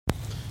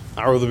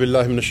أعوذ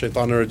بالله من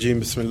الشيطان الرجيم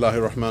بسم الله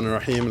الرحمن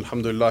الرحيم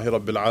الحمد لله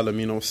رب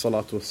العالمين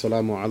والصلاة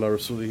والسلام على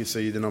رسوله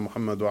سيدنا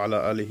محمد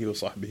وعلى آله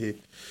وصحبه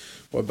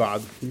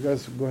وبعد. You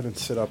guys go ahead and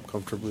sit up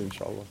comfortably,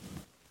 inshallah.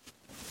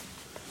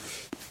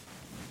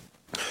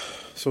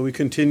 So we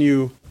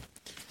continue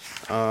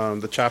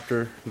the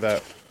chapter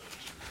that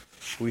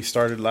we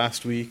started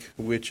last week,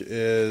 which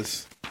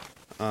is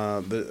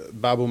the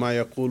Babu ma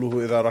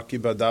yaquluhu idha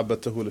rakiba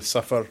dabbatahu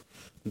lis-safar,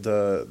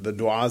 the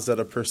du'as that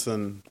a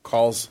person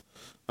calls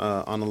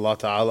on Allah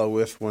Ta'ala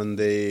with when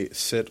they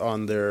sit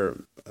on their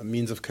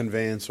means of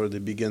conveyance or they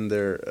begin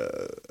their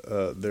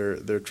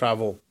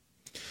travel.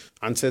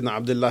 عن سيدنا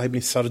عبد الله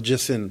بن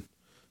سرجس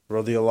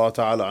رضي الله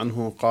تعالى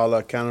عنه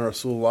قال كان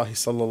رسول الله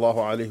صلى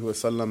الله عليه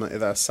وسلم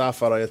إذا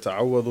سافر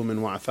يتعوذ من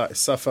وعثاء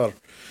السفر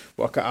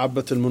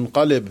وكآبة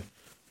المنقلب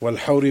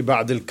والحور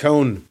بعد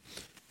الكون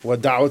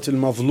ودعوة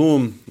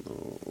المظلوم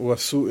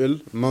وسوء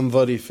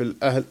المنظر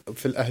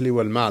في الأهل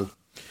والمال.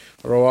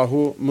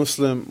 رواه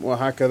Muslim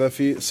وهكذا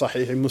في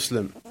صحيح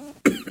Muslim.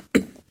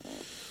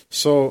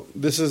 So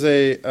this is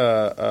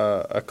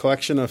a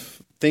collection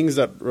of things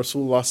that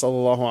Rasulullah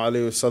sallallahu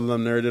alaihi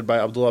wasallam narrated by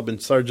Abdullah bin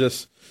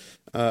Sarjis,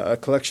 a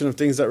collection of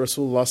things that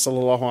Rasulullah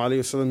sallallahu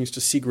alaihi wasallam used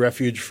to seek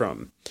refuge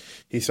from.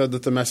 He said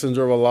that the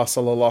Messenger of Allah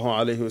sallallahu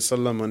alaihi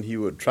wasallam, when he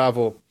would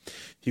travel,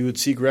 he would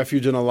seek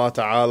refuge in Allah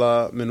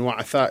Ta'ala min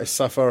wa'atha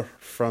as-safar,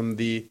 from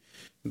the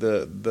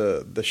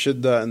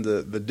shidda and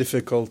the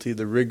difficulty,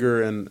 the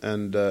rigor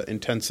and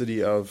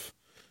intensity of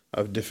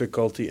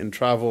difficulty in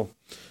travel.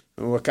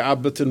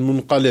 وَكَعَبَّةِ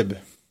الْمُنْقَلِبِ,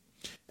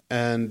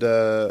 and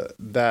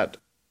that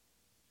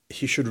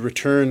he should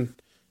return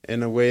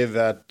in a way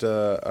that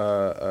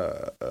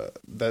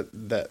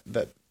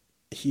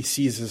he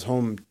sees his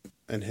home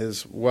and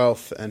his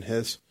wealth and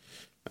his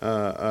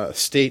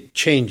state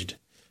changed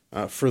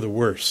for the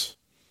worse.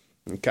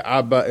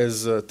 Ka'aba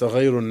is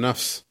تغير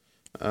النفس,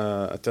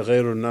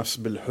 تغير النفس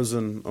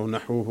بالحزن أو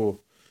نحوه,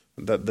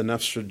 that the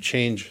nafs should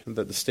change,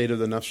 that the state of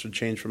the nafs should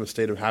change from a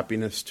state of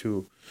happiness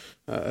to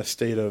a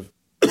state of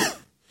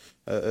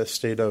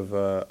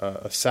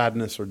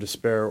sadness or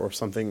despair or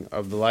something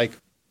of the like.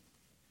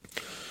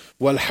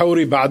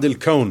 وَالْحَوْرِ بَعْدِ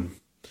الْكَوْنِ,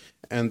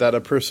 and that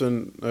a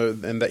person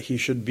and that he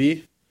should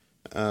be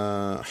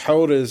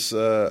حَوْر is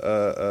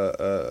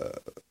the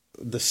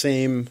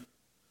same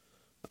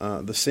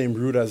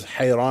root as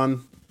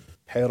hayran.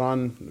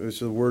 Hayran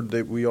is a word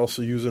that we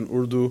also use in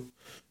Urdu.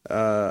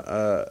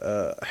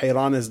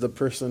 Hayran is the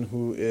person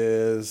who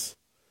is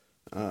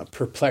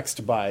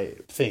perplexed by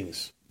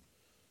things.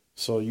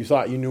 So you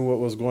thought you knew what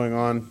was going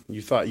on.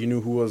 You thought you knew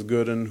who was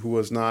good and who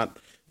was not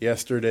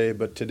yesterday,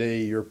 but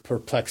today you're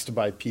perplexed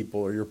by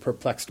people or you're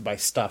perplexed by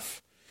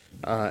stuff.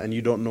 And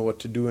you don't know what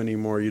to do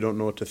anymore. You don't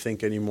know what to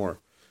think anymore.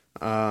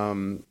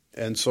 And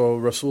so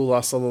Rasulullah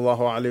sallallahu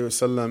alaihi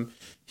wasallam,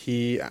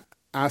 he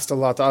asked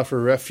Allah Ta'ala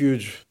for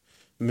refuge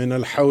min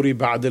al-hawri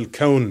ba'd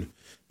al-kawn,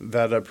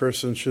 that a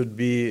person should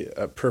be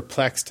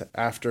perplexed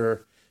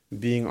after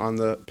being on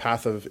the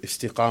path of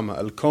istiqamah.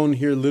 Al-kawn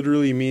here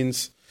literally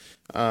means,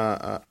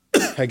 I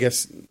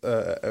guess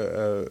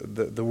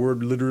the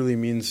word literally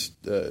means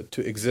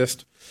to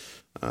exist.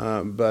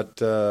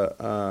 But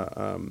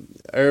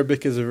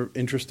Arabic is an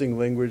interesting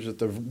language that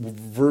the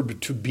verb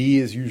to be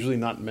is usually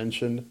not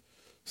mentioned.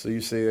 So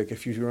you say, like,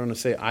 if you want to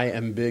say I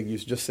am big, you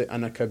just say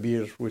ana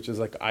kabir, which is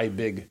like I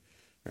big,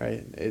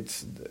 right?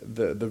 It's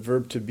the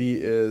verb to be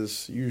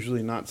is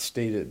usually not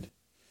stated.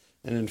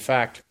 And in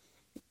fact,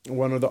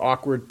 one of the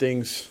awkward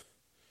things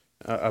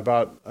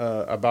about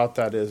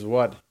that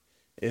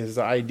is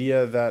the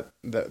idea that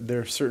there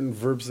are certain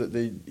verbs that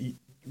they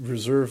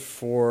reserve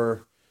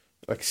for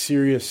like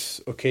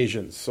serious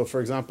occasions. So for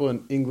example,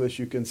 in English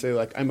you can say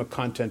like I'm a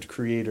content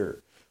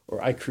creator,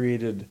 or I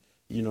created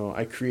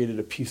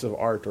a piece of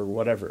art or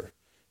whatever.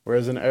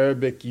 Whereas in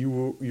Arabic,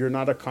 you're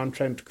not a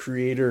content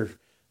creator,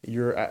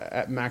 you're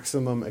at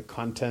maximum a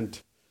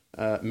content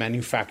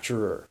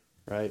manufacturer,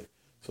 right?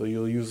 So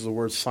you'll use the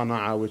word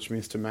sana'a, which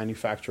means to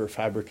manufacture or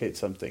fabricate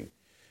something.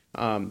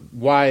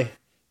 Why?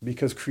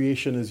 Because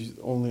creation is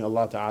only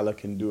Allah Ta'ala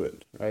can do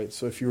it, right?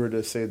 So if you were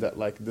to say that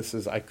like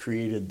I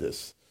created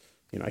this,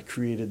 I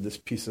created this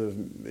piece of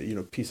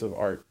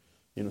art,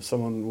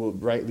 someone will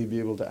rightly be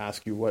able to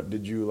ask you, what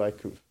did you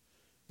like?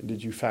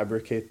 Did you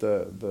fabricate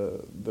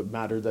the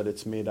matter that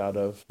it's made out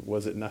of?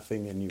 Was it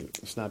nothing and you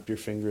snapped your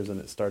fingers and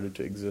it started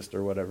to exist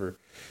or whatever?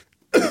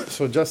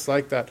 So just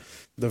like that,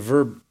 the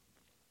verb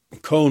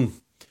kawn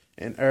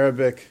in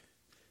Arabic,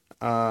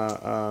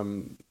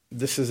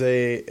 this is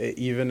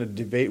even a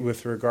debate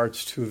with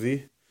regards to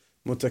the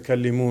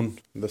mutakallimun,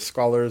 the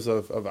scholars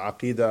of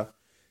Aqidah,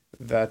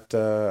 that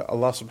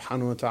Allah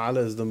subhanahu wa ta'ala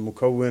is the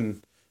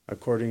mukawwin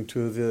according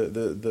to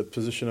the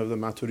position of the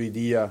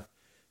Maturidiyya.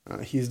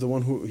 He's the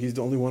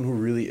only one who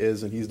really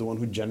is, and he's the one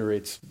who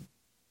generates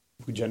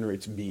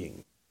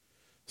being.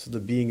 So the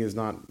being is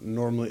not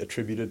normally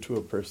attributed to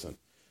a person.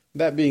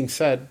 That being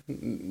said,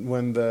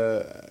 when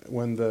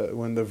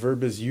the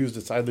verb is used,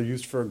 it's either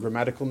used for a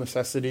grammatical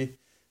necessity,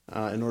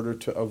 in order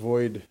to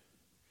avoid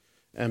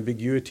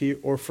ambiguity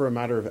or for a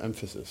matter of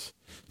emphasis.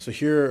 So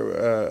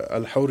here,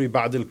 al-hawri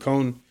ba'd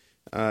al-kawn,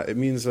 it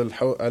means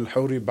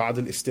al-hawri ba'd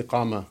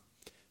al-istiqama,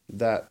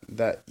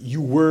 that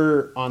you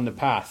were on the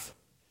path.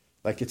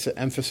 Like it's an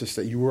emphasis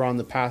that you were on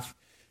the path.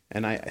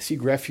 And I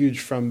seek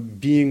refuge from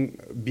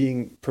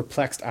being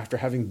perplexed after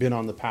having been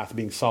on the path,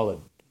 being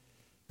solid,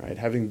 right?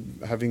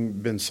 Having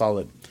been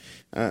solid.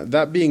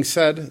 That being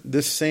said,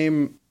 this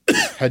same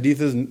hadith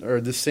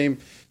this same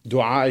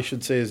dua, I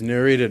should say, is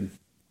narrated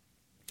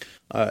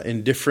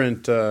in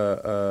different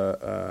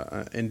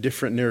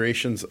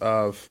narrations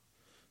of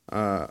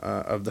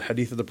the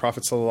hadith of the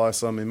Prophet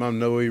ﷺ. Imam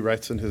Nawawi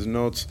writes in his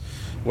notes,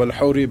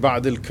 وَالْحَوْرِ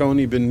بَعْدِ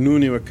الْكَوْنِ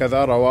بِالنُّونِ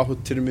وَكَذَا رَوَاهُ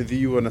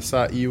التِّرْمِذِيُّ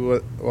وَنَسَائِيُّ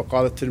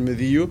وَقَالَ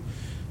التِّرْمِذِيُّ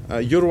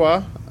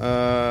يروى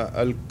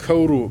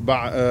الكور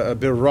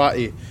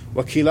بالراء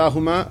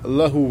وكلاهما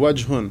له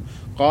وجه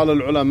قال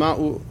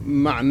العلماء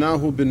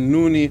معناه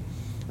بالنون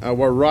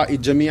والراء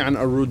جميعا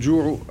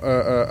الرجوع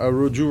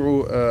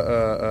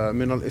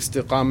من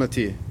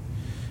الاستقامة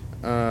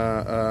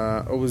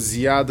أو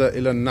الزيادة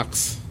إلى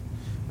النقص.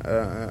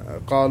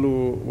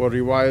 قالوا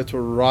ورواية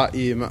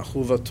الراء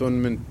مأخوذة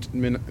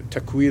من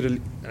تكوير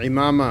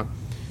العمامة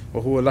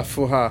وهو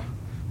لفها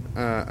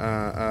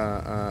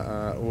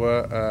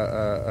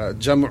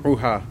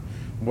وجمعها،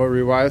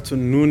 ورواية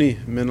النون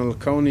من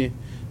الكون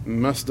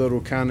مصدر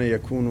كان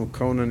يكون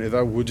كونا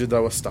إذا وجد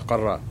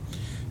واستقر.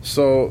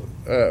 So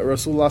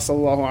Rasulullah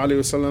sallallahu alaihi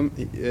wasallam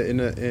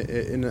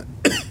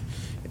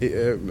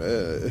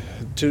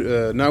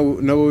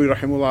Nawawi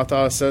rahimahullah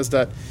ta'ala says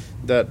that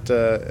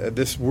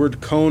this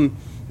word kawn,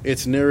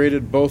 it's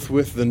narrated both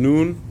with the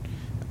noon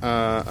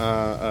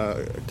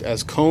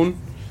as kawn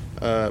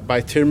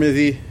by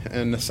Tirmidhi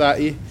and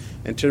Nasa'i,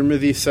 and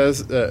Tirmidhi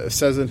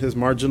says in his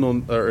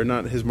marginal, or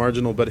not his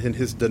marginal, but in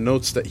the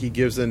notes that he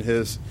gives in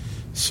his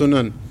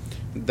Sunan,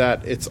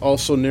 that it's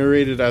also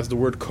narrated as the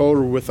word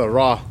kaur with a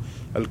ra,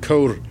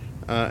 al-kaur,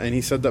 and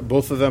he said that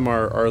both of them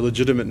are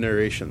legitimate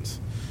narrations.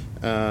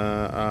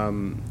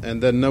 And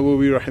then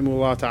Nawawi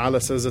rahimahullah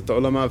ta'ala says that the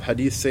ulama of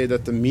hadith say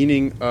that the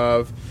meaning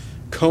of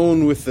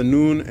kawn with the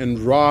noon and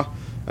ra,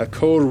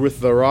 kaur with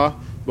the ra,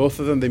 both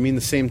of them, they mean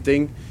the same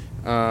thing.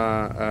 أعوذ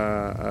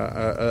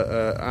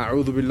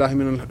بالله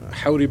من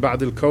الحور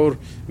بعد الكور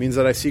means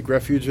that I seek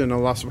refuge in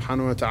Allah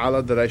subhanahu wa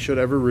ta'ala, that I should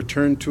ever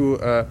return to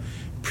a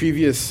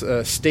previous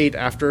state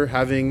after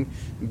having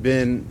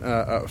been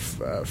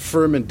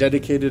firm and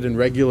dedicated and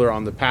regular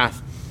on the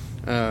path,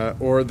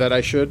 or that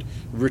I should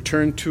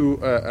return to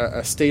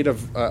a state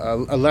of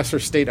a lesser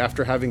state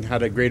after having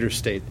had a greater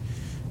state.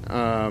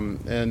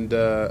 And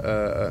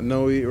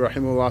Nawawi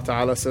rahimahullah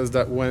ta'ala says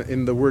that when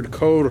in the word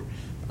kaur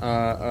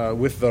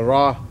with the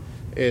ra,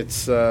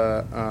 it's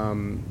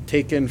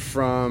taken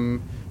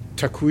from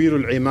takwir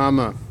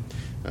al-imama.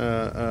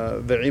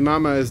 The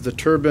imama is the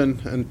turban,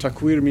 and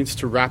takwir means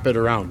to wrap it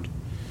around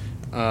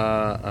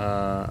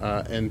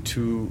and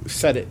to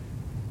set it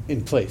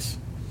in place.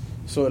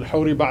 So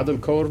al-hawri ba'd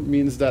al-kaur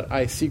means that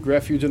I seek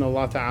refuge in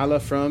Allah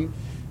Ta'ala from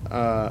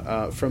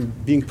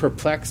being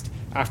perplexed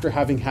after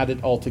having had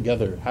it all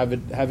together,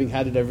 having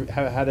had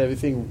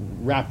everything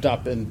wrapped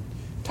up and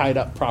tied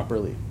up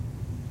properly.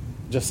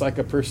 Just like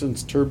a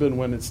person's turban,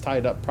 when it's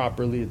tied up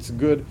properly, it's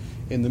good.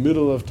 In the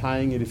middle of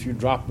tying it, if you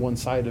drop one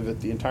side of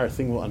it, the entire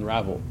thing will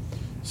unravel.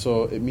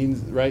 So it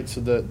means, right? So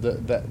the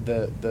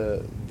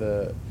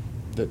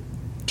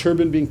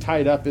turban being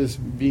tied up is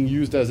being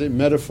used as a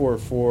metaphor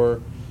for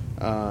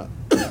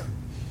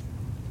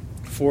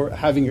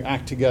having your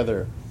act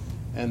together,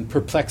 and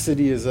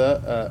perplexity is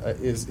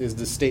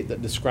the state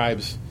that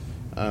describes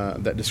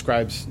not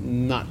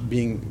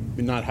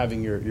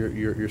having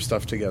your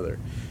stuff together.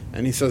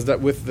 And he says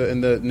that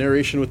in the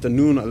narration with the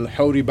noon,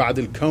 al-hawri ba'd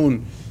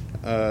al-kawn,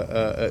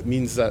 it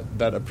means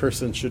that a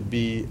person should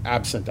be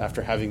absent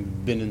after having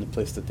been in the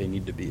place that they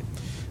need to be.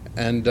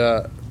 And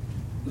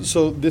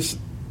so this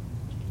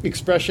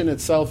expression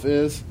itself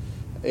is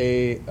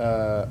a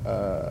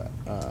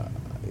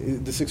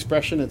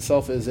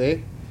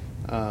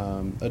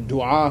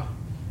dua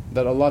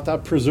that Allah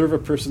Ta'ala preserve a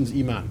person's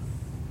iman,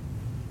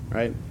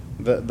 right?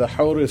 The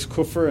hawr is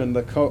kufr, and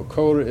the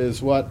kaur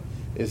is what?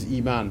 Is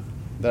iman.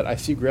 That I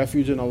seek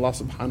refuge in Allah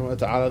subhanahu wa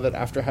ta'ala, that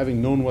after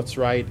having known what's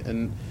right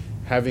and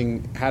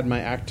having had my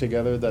act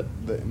together, that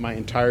my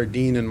entire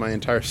deen and my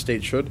entire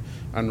state should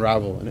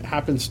unravel. And it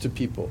happens to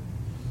people.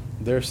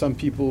 There are some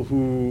people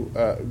who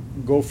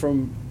go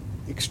from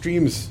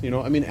extremes,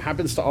 I mean, it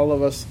happens to all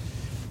of us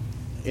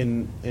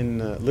in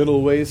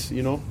little ways,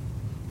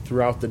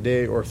 throughout the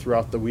day or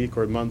throughout the week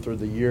or month or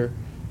the year,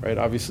 right?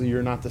 Obviously,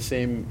 you're not the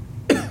same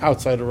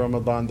outside of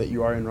Ramadan that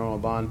you are in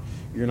Ramadan.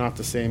 You're not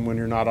the same when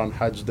you're not on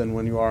Hajj than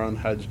when you are on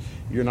Hajj.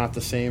 You're not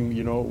the same,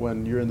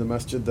 when you're in the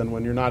masjid than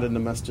when you're not in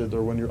the masjid,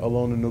 or when you're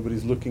alone and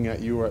nobody's looking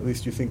at you, or at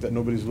least you think that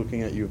nobody's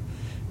looking at you.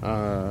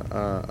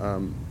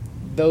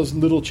 Those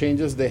little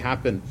changes, they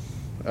happen.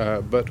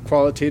 But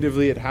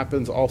qualitatively, it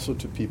happens also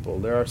to people.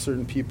 There are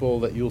certain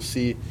people that you'll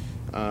see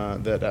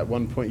that at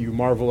one point you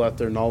marvel at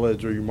their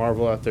knowledge, or you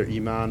marvel at their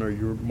iman, or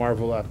you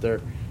marvel at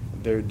their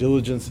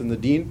diligence in the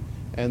deen.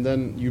 and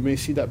then you may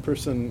see that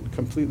person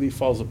completely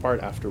falls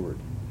apart afterward.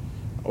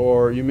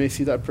 Or you may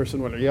see that person,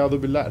 وَالْعِيَاذُ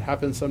بِاللَّهِ, it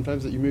happens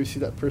sometimes that you may see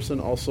that person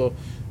also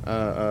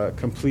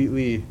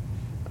completely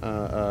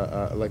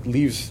like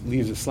leaves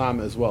Islam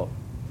as well.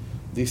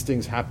 These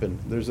things happen.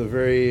 There's a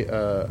very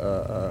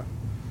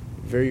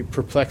very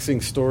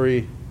perplexing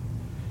story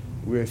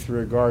with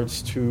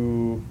regards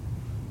to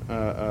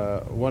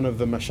one of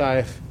the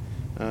mashayikh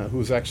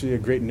who's actually a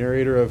great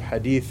narrator of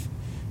hadith,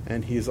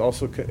 and he was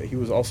also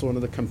one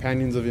of the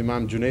companions of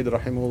Imam Junayd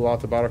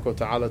rahimahullah tabarak wa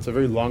ta'ala. It's a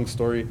very long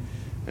story,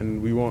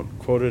 and we won't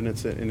quote it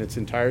in its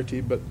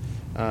entirety, but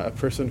a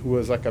person who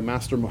was like a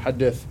master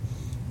muhaddith,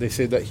 they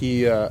say that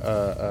he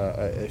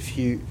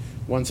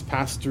once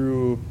passed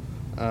through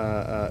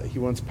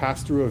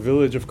a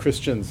village of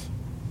Christians,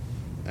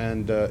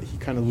 and he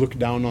kind of looked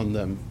down on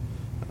them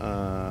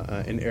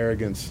in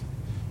arrogance,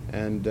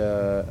 and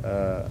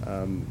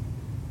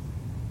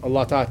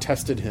Allah Ta'ala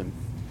tested him,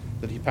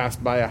 that he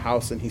passed by a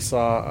house and he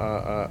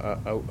saw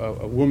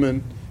a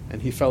woman,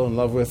 and he fell in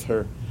love with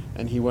her,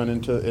 and he went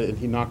into and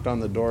he knocked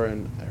on the door,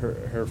 and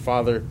her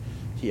father,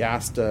 he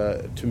asked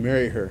to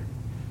marry her,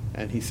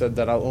 and he said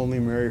that I'll only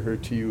marry her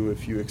to you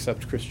if you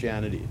accept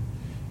Christianity.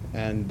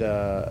 And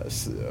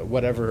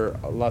whatever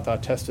Allah Ta'ala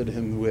tested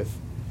him with,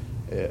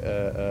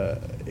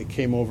 it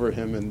came over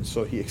him, and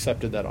so he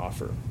accepted that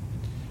offer.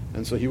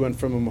 And so he went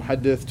from a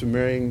muhaddith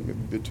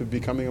to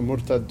becoming a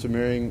murtad,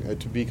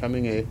 to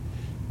becoming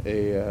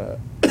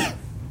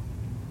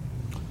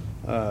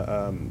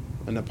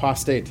an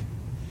apostate,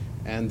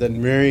 and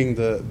then marrying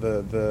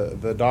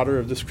the daughter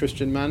of this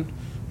Christian man,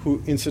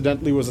 who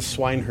incidentally was a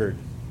swineherd.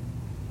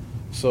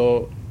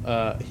 So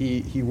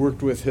he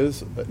worked with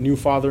his new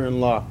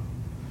father-in-law,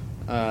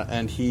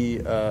 and he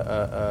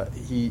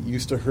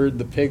used to herd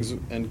the pigs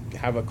and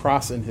have a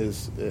cross in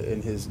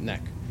his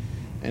neck.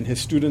 And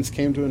his students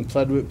came to him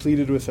and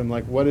pleaded with him,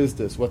 like, what is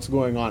this? What's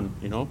going on?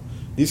 You know,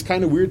 these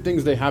kind of weird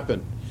things, they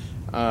happen.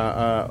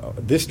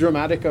 This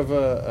dramatic of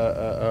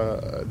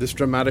a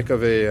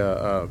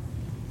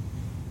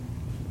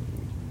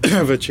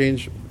of a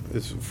change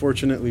is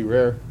fortunately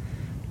rare.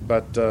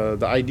 But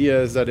the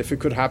idea is that if it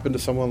could happen to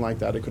someone like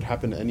that, it could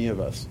happen to any of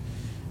us.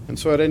 And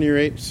so at any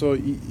rate,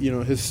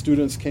 his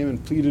students came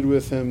and pleaded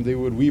with him. They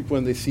would weep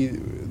when they see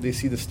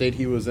the state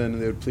he was in,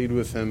 and they would plead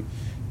with him.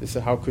 They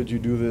said, how could you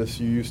do this?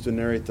 You used to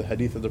narrate the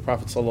hadith of the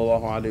Prophet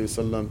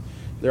ﷺ.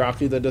 Their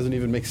aqidah doesn't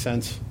even make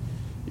sense.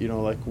 You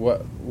know, like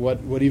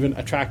what even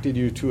attracted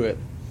you to it?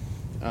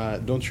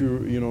 Don't you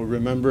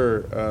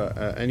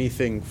remember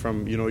anything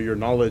from your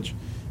knowledge?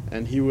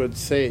 And he would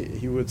say,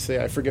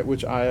 I forget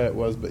which ayah it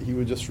was, but he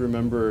would just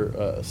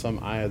remember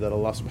some ayah that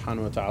Allah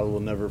subhanahu wa ta'ala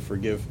will never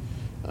forgive.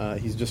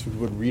 He just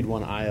would read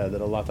one ayah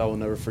that Allah ta'ala will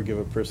never forgive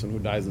a person who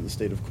dies in the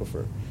state of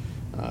kufr.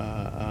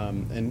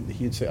 And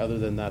he'd say, other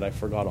than that, I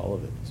forgot all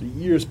of it. So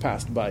years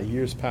passed by,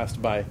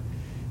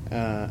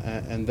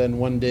 and then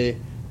one day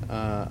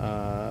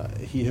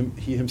he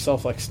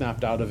himself like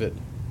snapped out of it,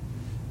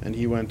 and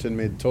he went and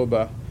made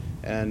tawbah,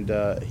 and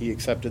he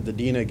accepted the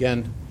deen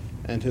again,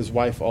 and his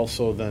wife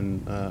also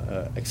then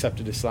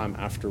accepted Islam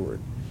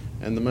afterward.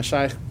 And the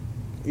mashayikh,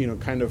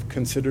 kind of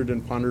considered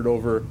and pondered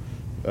over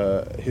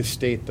his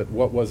state, that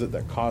what was it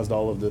that caused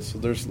all of this. So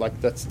there's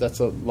that's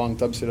a long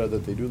tafsirah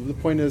that they do. The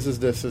point is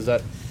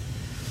that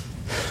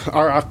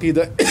our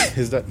aqidah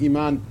is that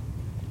iman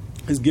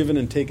is given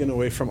and taken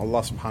away from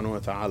Allah subhanahu wa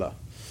ta'ala.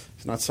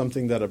 It's not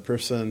something that a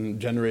person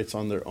generates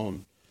on their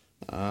own.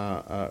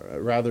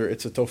 Rather,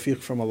 it's a tawfiq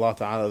from Allah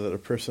ta'ala that a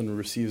person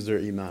receives their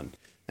iman.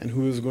 And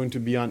who is going to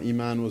be on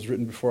iman was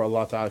written before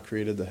Allah ta'ala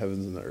created the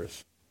heavens and the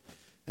earth.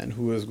 And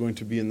who is going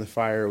to be in the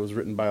fire was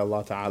written by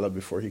Allah ta'ala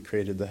before He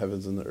created the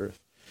heavens and the earth.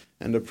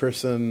 And a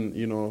person,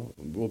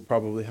 will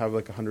probably have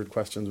like 100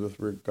 questions with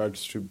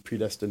regards to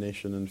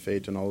predestination and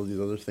fate and all of these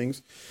other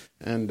things.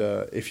 And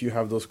if you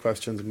have those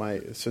questions,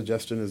 my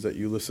suggestion is that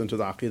you listen to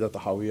the Aqidah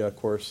Tahawiyah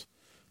course.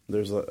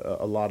 There's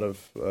a lot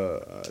of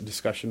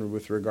discussion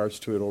with regards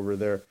to it over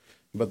there.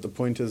 But the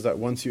point is that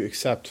once you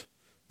accept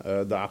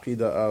the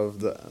Aqidah of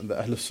the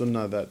Ahl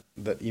Sunnah,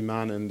 that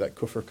Iman and that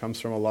Kufr comes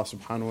from Allah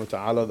subhanahu wa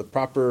ta'ala, the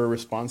proper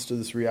response to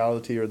this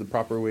reality, or the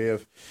proper way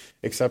of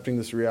accepting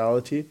this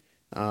reality,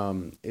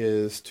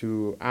 is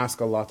to ask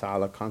Allah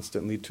Ta'ala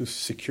constantly to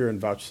secure and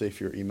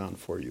vouchsafe your iman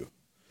for you.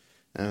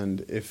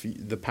 And if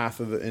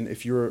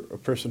if you're a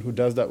person who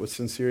does that with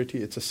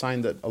sincerity, it's a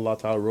sign that Allah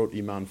Ta'ala wrote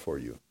iman for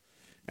you.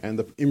 And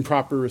the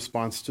improper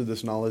response to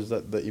this knowledge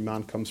that the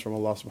iman comes from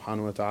Allah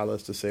Subhanahu wa Ta'ala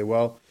is to say,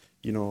 well,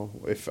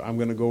 if I'm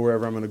going to go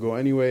wherever I'm going to go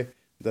anyway,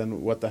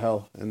 then what the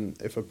hell? And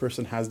if a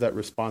person has that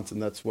response,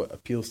 and that's what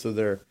appeals to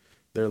their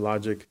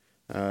logic,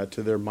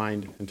 to their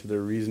mind, and to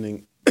their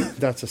reasoning,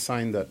 that's a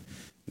sign that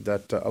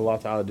Allah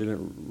Ta'ala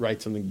didn't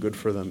write something good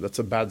for them. That's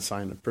a bad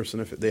sign. A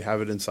person, if they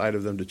have it inside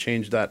of them to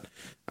change that,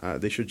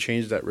 they should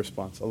change that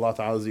response. Allah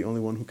Ta'ala is the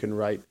only one who can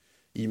write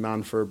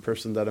iman for a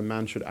person, that a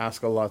man should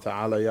ask Allah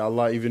Ta'ala, Ya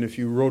Allah, even if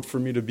you wrote for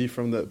me to be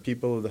from the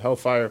people of the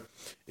hellfire,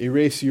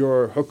 erase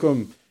your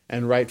hukum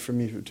and write for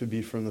me to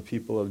be from the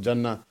people of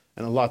Jannah.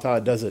 And Allah Ta'ala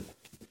does it.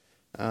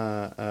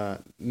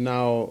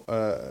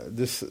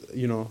 This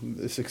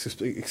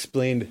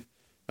explained.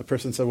 A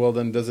person said, well,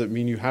 then does it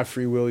mean you have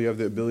free will? You have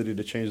the ability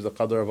to change the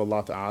qadr of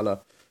Allah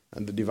Ta'ala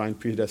and the divine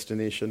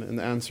predestination? And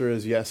the answer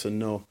is yes and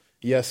no.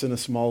 Yes in a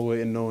small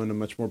way, and no in a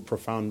much more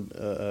profound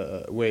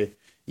way.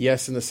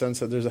 Yes, in the sense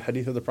that there's a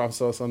hadith of the Prophet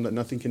ﷺ that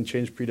nothing can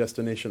change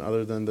predestination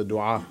other than the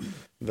dua,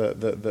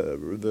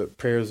 the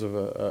prayers of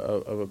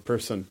a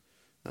person.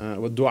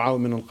 وَالدُّعَاءُ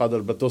مِنَ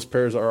الْقَدْرِ, but those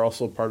prayers are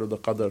also part of the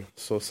qadr.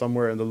 So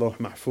somewhere in the Lawh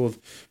Mahfuz,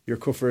 your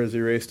kufr is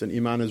erased and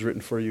iman is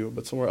written for you.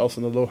 But somewhere else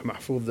in the Lawh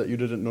Mahfuz that you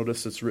didn't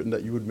notice, it's written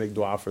that you would make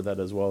dua for that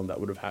as well, and that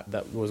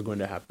was going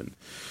to happen.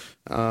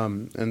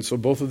 And so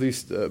both of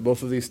these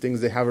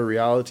things, they have a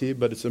reality,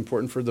 but it's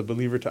important for the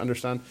believer to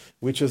understand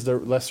which is the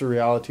lesser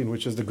reality and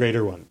which is the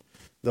greater one.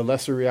 The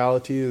lesser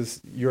reality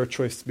is your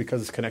choice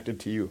because it's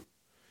connected to you.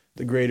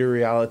 The greater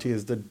reality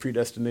is the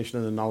predestination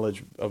and the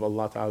knowledge of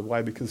Allah Ta'ala.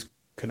 Why? Because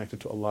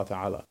connected to Allah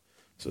Ta'ala.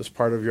 So it's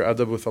part of your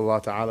adab with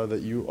Allah Ta'ala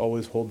that you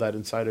always hold that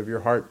inside of your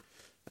heart,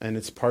 and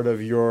it's part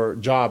of your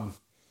job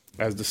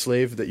as the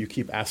slave that you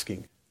keep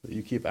asking. That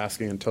you keep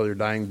asking until your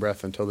dying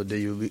breath, until the day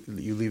you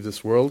leave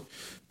this world,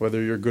 whether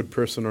you're a good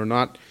person or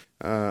not.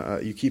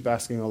 You keep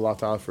asking Allah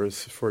Ta'ala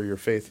for your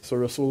faith. So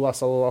Rasulullah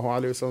Sallallahu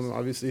Alaihi Wasallam,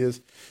 obviously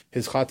his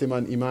khatima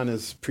and iman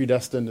is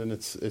predestined, and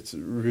it's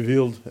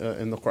revealed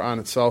in the Quran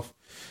itself.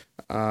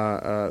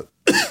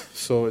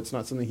 So it's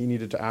not something he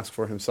needed to ask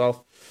for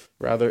himself.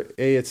 Rather,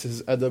 it's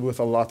his adab with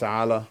Allah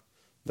Ta'ala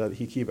that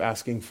he keep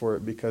asking for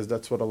it, because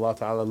that's what Allah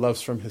Ta'ala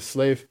loves from his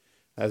slave,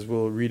 as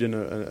we'll read in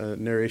a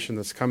narration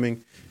that's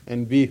coming.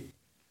 And B,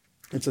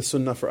 it's a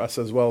sunnah for us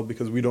as well,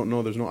 because we don't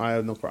know, there's no ayah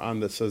in the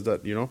Quran that says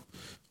that,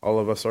 all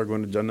of us are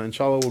going to Jannah.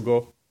 Inshallah, we'll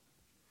go.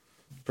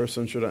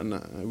 Person should, ana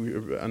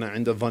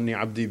inda dhanni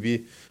abdi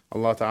bi.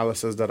 Allah Ta'ala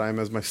says that I am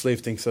as my slave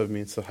thinks of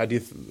me. It's a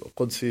hadith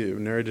Qudsi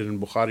narrated in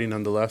Bukhari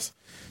nonetheless.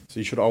 So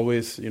you should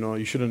always,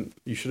 you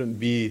shouldn't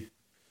be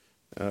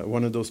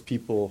one of those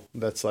people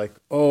that's like,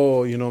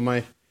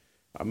 my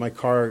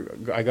car,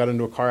 I got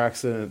into a car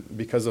accident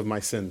because of my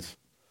sins.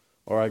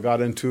 Or I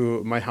got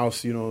into my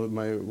house,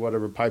 my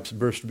whatever pipes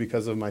burst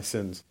because of my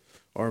sins.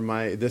 Or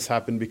this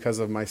happened because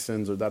of my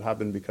sins, or that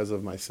happened because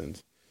of my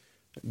sins.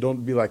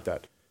 Don't be like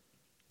that.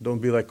 Don't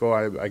be like,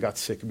 I got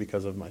sick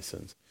because of my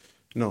sins.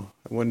 No,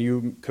 when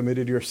you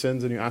committed your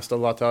sins and you asked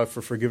Allah Ta'ala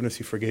for forgiveness,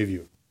 He forgave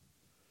you.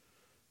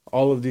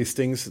 All of these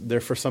things, they're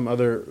for some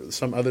other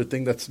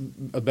thing that's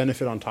a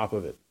benefit on top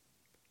of it.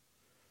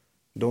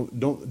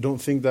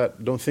 Don't think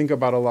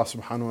about Allah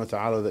Subhanahu wa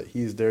Ta'ala that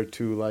He's there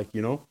to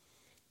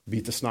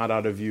beat the snot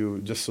out of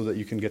you just so that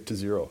you can get to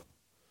zero.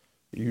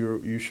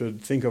 You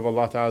should think of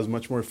Allah Ta'ala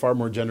as far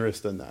more generous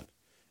than that.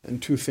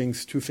 And two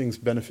things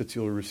benefits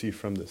you'll receive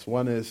from this.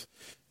 One is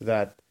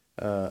that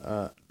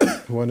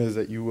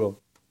you will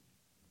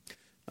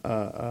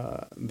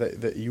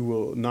that you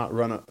will not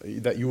run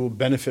that you will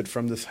benefit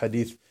from this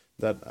hadith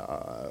that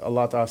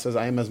Allah Ta'ala says,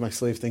 I am as my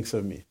slave thinks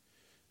of me.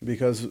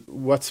 Because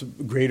what's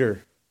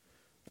greater,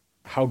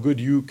 how good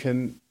you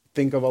can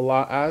think of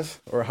Allah as,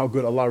 or how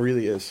good Allah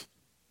really is?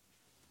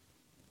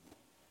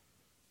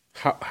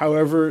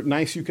 However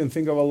nice you can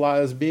think of Allah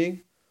as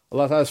being,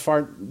 Allah Ta'ala is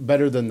far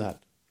better than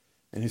that.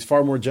 And He's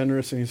far more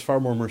generous, and He's far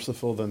more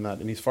merciful than that.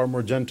 And He's far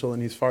more gentle,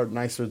 and He's far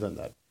nicer than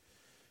that.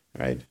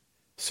 Right?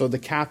 So the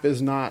cap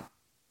is not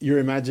your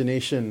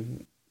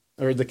imagination,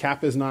 or the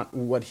cap is not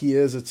what He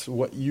is, it's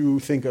what you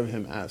think of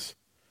Him as.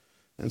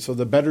 And so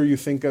the better you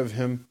think of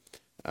Him,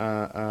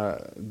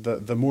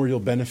 the more you'll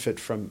benefit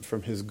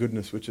from His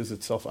goodness, which is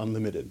itself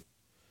unlimited.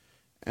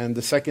 And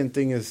the second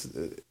thing is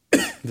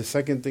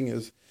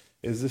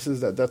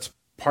that's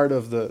part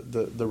of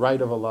the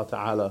right of Allah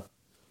Ta'ala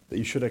that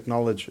you should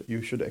acknowledge.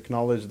 You should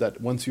acknowledge that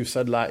once you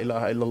said La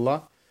ilaha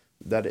illallah,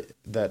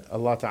 that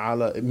Allah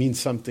Ta'ala, it means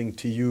something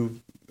to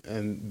you,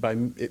 and by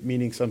it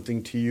meaning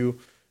something to you,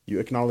 you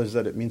acknowledge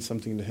that it means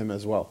something to Him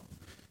as well.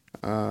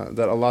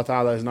 That Allah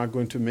Ta'ala is not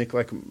going to make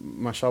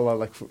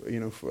mashallah,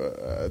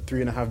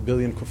 3.5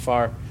 billion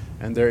kuffar,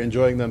 and they're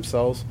enjoying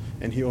themselves,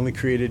 and He only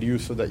created you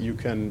so that you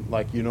can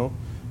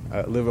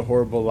live a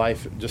horrible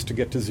life just to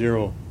get to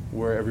zero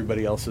where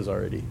everybody else is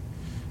already.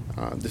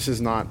 This is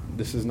not,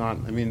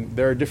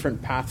 there are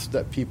different paths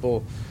that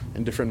people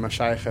and different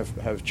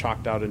mashayikh have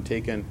chalked out and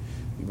taken,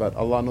 but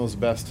Allah knows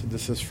best.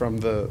 This is from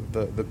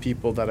the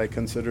people that I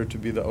consider to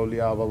be the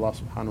awliya of Allah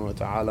Subhanahu wa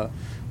Ta'ala.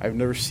 I've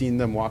never seen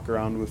them walk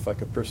around with a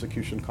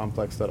persecution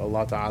complex that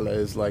Allah Ta'ala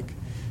is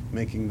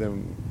making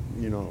them,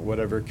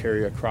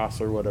 carry a cross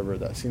or whatever.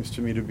 That seems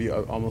to me to be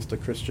almost a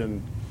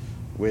Christian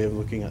way of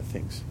looking at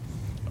things.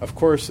 Of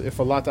course, if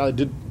Allah Ta'ala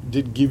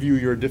did give you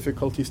your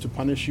difficulties to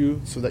punish you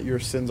so that your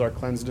sins are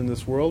cleansed in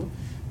this world,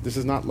 this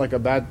is not a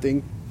bad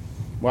thing.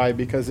 Why?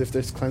 Because if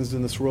it's cleansed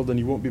in this world, then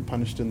you won't be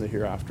punished in the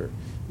hereafter.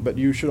 But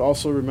you should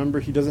also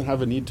remember He doesn't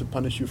have a need to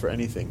punish you for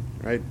anything,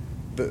 right?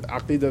 The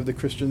aqeedah of the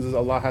Christians is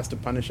Allah has to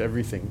punish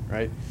everything,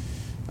 right?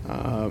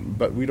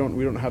 But we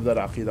don't have that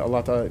aqeedah.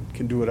 Allah Ta'ala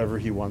can do whatever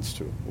He wants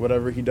to.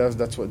 Whatever He does,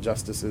 that's what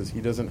justice is.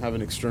 He doesn't have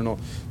an external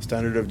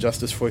standard of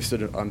justice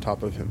foisted on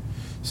top of Him.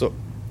 So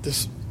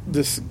this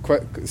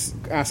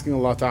asking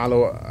Allah Ta'ala,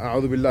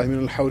 A'udhu billahi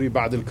min al-hawri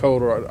ba'd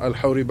al-kawn, or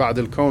al-hawri ba'd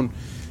al-kawn,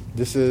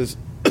 this is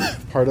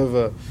part of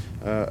the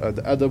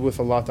adab with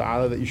Allah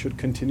Ta'ala that you should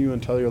continue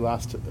until your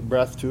last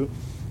breath to.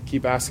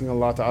 Keep asking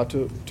Allah Ta'ala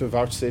to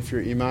vouchsafe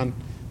your iman,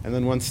 and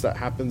then once that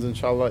happens,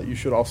 inshallah, you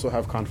should also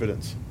have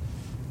confidence.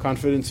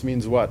 Confidence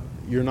means what?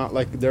 You're not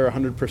like there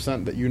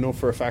 100% that you know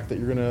for a fact that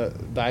you're going to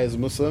die as a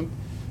Muslim,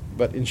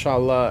 but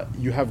inshallah,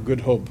 you have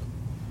good hope.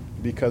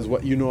 Because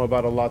what you know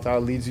about Allah Ta'ala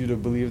leads you to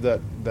believe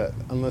that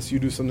unless you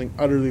do something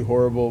utterly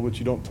horrible, which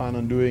you don't plan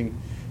on doing,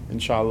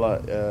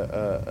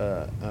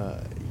 inshallah,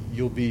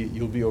 you'll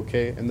be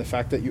okay. And the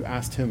fact that you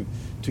asked Him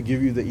to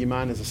give you the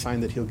iman is a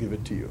sign that He'll give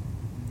it to you.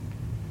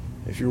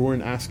 If you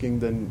weren't asking,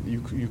 then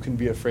you can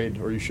be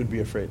afraid, or you should be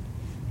afraid.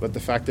 But the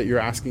fact that you're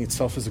asking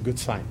itself is a good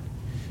sign.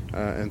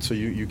 And so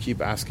you keep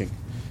asking.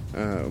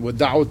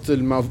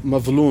 وَدَعْوَةِ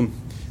الْمَظْلُومِ,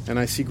 and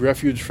I seek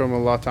refuge from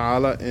Allah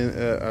Ta'ala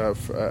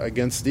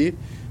against the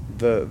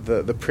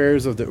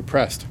prayers of the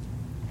oppressed,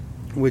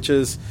 which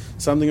is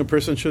something a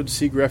person should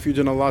seek refuge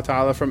in Allah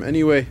Ta'ala from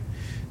anyway,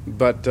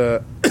 but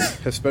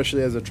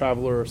especially as a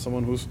traveler or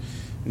someone who's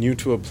new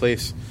to a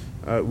place,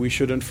 we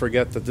shouldn't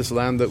forget that this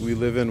land that we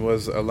live in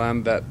was a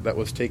land that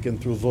was taken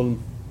through dhulm,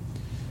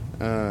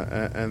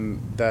 and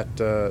that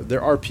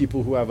there are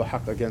people who have a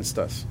haqq against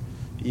us,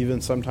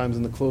 even sometimes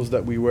in the clothes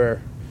that we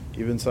wear,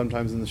 even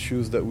sometimes in the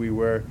shoes that we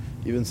wear,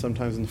 even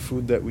sometimes in the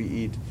food that we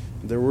eat.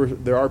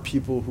 There are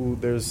people who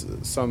there's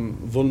some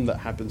dhulm that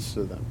happens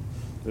to them.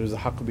 There's a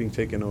haqq being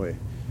taken away.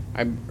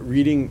 I'm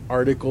reading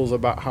articles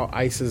about how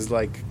ICE is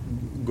like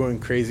going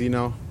crazy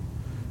now.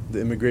 The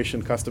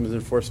Immigration Customs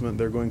Enforcement,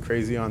 they're going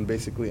crazy on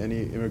basically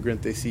any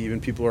immigrant they see. Even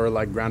people who are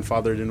like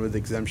grandfathered in with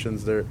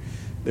exemptions, they're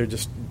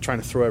just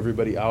trying to throw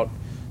everybody out.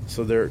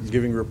 So they're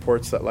giving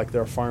reports that like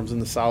there are farms in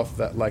the south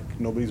that like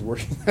nobody's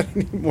working at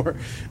anymore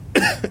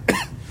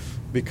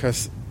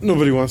because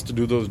nobody wants to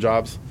do those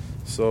jobs.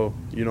 So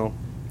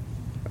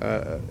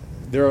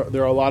there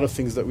are a lot of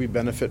things that we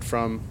benefit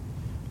from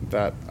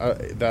that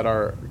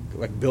are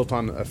like built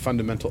on a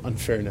fundamental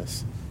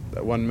unfairness,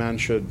 that one man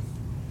should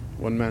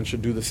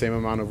do the same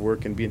amount of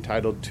work and be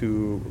entitled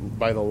to,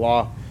 by the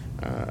law,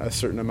 a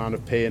certain amount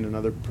of pay, and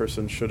another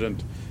person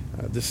shouldn't.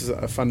 This is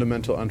a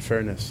fundamental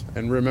unfairness.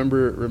 And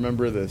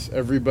remember this.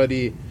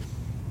 Everybody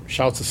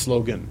shouts a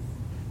slogan.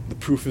 The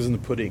proof is in the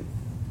pudding.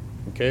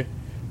 Okay?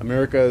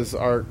 America is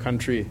our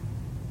country,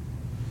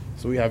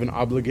 so we have an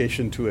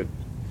obligation to it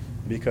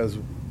because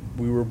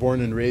we were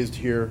born and raised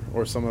here,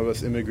 or some of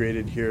us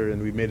immigrated here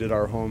and we made it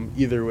our home.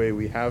 Either way,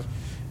 we have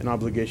an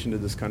obligation to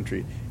this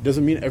country. It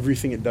doesn't mean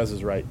everything it does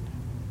is right.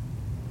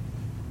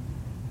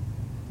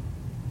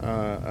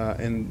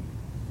 And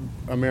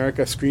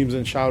America screams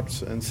and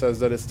shouts and says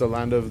that it's the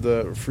land of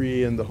the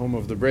free and the home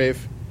of the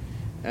brave.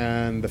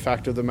 And the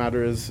fact of the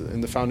matter is, in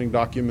the founding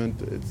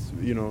document,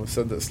 it's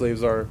said that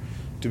slaves are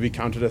to be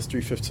counted as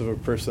 3/5 of a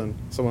person.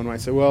 Someone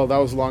might say, well, that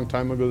was a long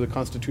time ago. The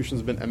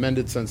Constitution's been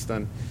amended since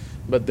then.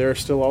 But there are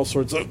still all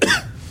sorts of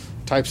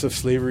types of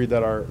slavery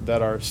that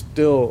are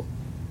still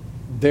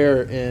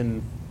there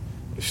in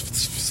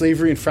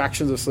slavery and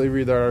fractions of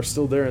slavery that are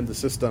still there in the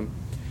system.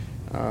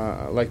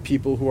 Like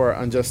people who are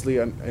unjustly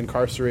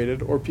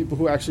incarcerated, or people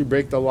who actually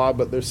break the law,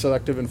 but there's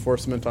selective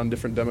enforcement on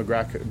different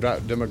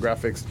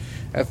demographics,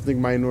 ethnic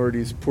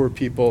minorities, poor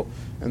people,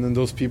 and then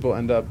those people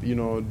end up,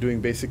 doing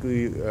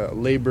basically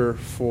labor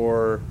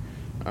for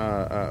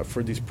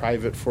these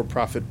private,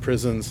 for-profit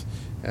prisons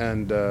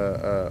and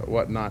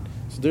whatnot.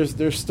 So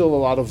there's still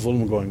a lot of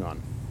zulm going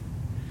on,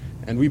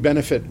 and we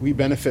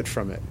benefit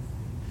from it.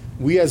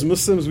 We as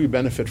Muslims, we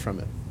benefit from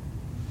it.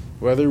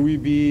 Whether we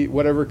be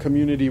whatever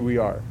community we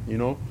are,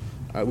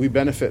 we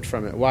benefit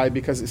from it. Why?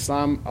 Because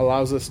Islam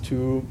allows us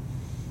to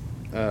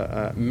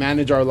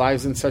manage our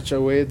lives in such a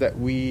way that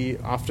we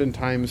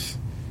oftentimes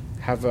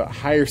have a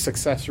higher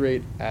success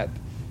rate at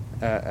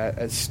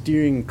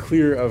steering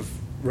clear of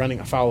running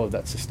afoul of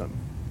that system.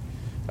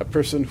 A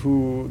person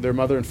who their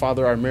mother and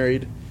father are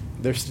married,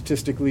 they're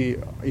statistically,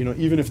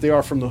 even if they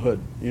are from the hood,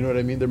 you know what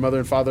I mean? Their mother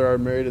and father are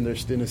married and they're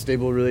in a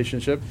stable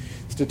relationship.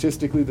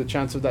 Statistically, the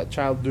chance of that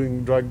child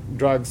doing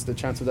drugs, the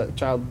chance of that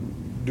child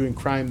doing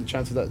crime, the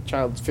chance of that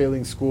child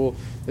failing school,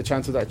 the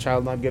chance of that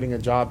child not getting a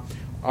job,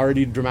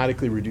 already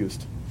dramatically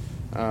reduced.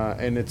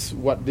 And it's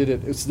what did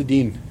it? It's the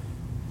deen.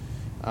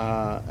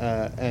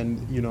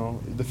 And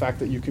the fact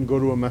that you can go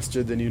to a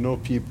masjid and you know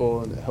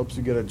people, and it helps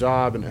you get a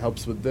job, and it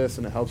helps with this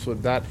and it helps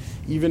with that,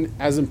 even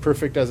as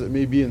imperfect as it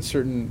may be in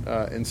certain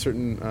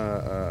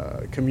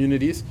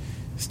communities,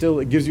 still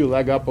it gives you a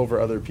leg up over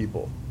other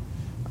people.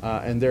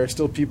 And there are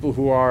still people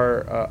who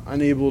are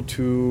unable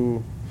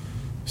to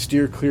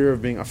steer clear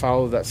of being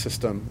afoul of that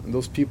system, and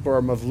those people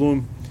are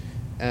mazloom,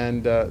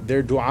 and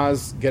their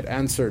du'as get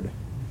answered,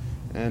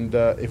 and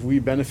if we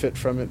benefit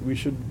from it, we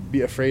should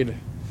be afraid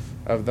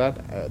of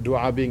that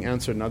dua being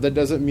answered. Now, that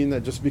doesn't mean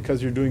that just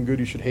because you're doing good,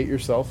 you should hate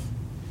yourself,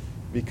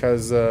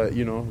 because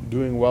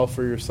doing well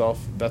for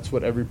yourself, that's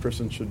what every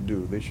person should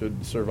do. They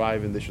should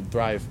survive and they should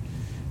thrive.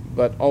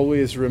 But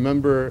always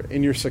remember,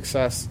 in your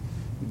success,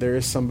 there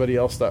is somebody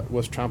else that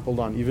was trampled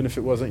on, even if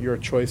it wasn't your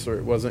choice or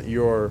it wasn't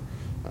your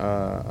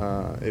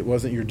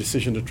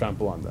decision to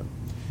trample on them.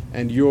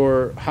 And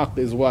your haqq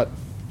is what?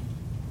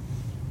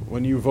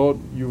 When you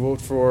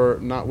vote for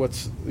not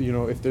what's,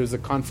 if there's a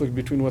conflict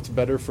between what's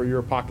better for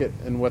your pocket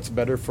and what's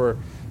better for,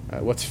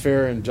 what's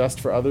fair and just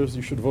for others,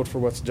 you should vote for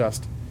what's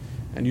just.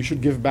 And you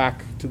should give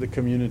back to the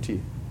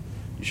community.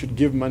 You should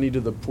give money to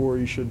the poor,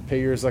 you should pay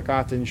your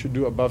zakat, and you should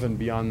do above and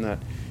beyond that.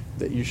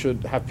 That you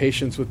should have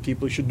patience with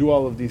people, you should do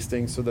all of these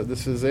things so that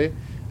this is a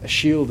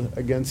shield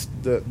against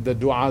the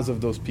du'as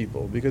of those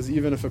people. Because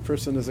even if a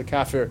person is a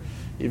kafir,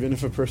 even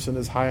if a person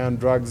is high on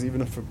drugs,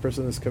 even if a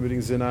person is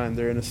committing zina and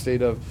they're in a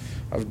state of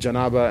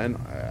janaba, and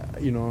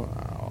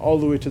all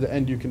the way to the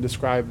end you can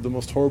describe the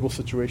most horrible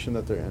situation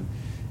that they're in.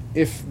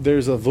 If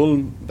there's a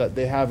dhulm that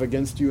they have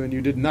against you and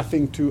you did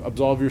nothing to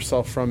absolve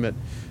yourself from it,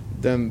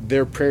 then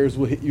their prayers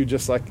will hit you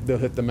just like they'll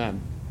hit the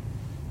man,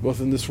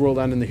 both in this world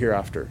and in the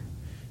hereafter.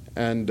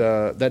 And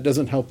that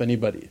doesn't help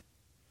anybody.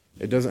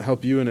 It doesn't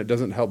help you and it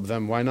doesn't help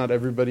them. Why not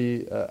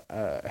everybody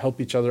help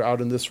each other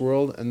out in this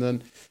world, and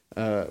then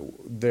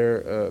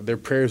their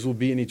prayers will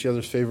be in each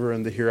other's favor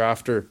in the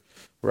hereafter,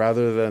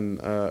 rather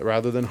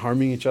than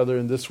harming each other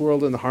in this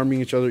world and harming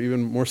each other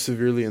even more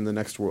severely in the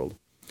next world.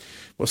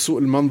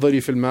 وَسُوءُ الْمَنْظَرِ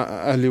فِي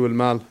الْأَهْلِ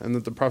وَالْمَالِ. And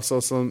that the Prophet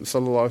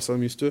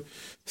ﷺ used to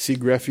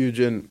seek refuge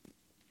in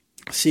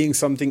seeing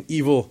something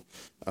evil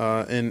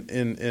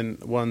in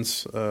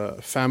one's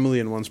family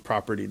and one's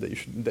property,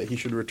 that he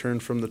should return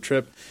from the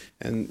trip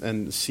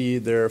and see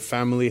their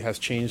family has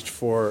changed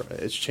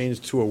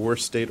to a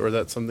worse state, or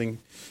that something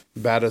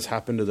bad has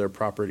happened to their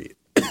property.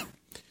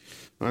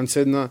 عن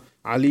سيدنا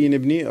علي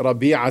بن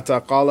ربيعة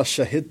قال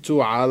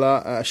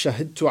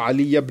شهدت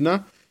علي بن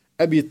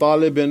أبي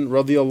طالب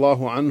رضي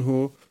الله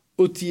عنه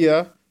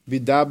أتي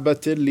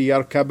بدابة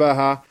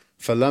ليركبها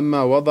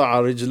فلما وضع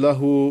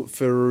رجله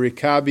في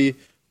الركاب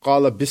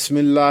قال بسم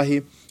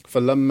الله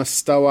فلما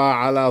استوى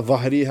على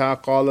ظهرها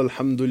قال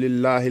الحمد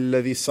لله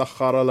الذي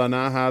سخر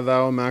لنا هذا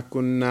وما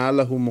كنا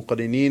له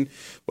مقرنين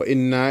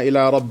وإنا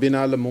إلى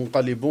ربنا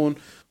لمنقلبون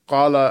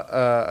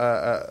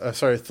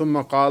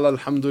ثم قال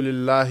الحمد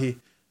لله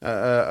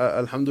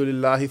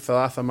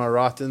 3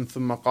 مرات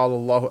ثم قال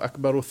الله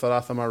أكبر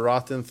 3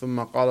 مرات ثم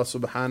قال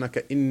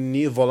سبحانك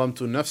إني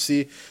ظلمت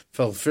نفسي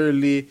فاغفر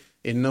لي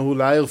إنه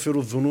لا يغفر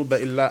الذنوب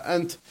إلا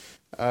أنت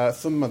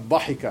ثم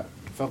ضحك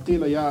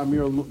فقيل يا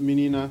أمير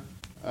المؤمنين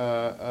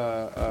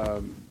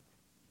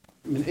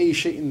من أي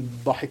شيء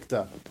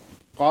ضحكت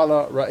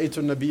قال رأيت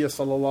النبي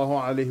صلى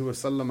الله عليه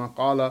وسلم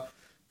قال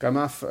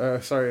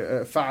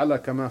فعل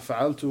كما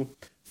فعلت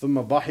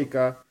ثم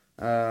ضحك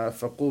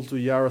فقلت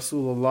يا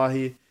رسول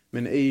الله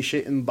من أي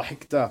شيء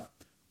ضحكت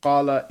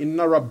قال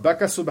إن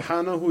ربك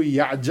سبحانه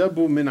يعجب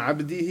من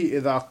عبده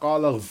إذا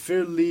قال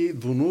اغفر لي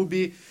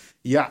ذنوبي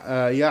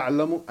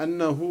يعلم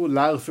أنه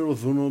لا يغفر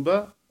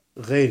الذنوب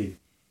غيري.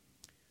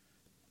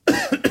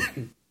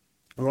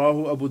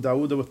 رواه أبو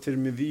داود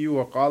والترمذي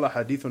وقال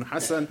حديث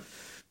حسن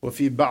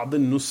وفي بعض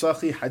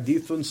النسخ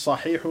حديث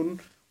صحيح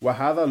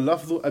وهذا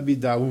لفظ أبي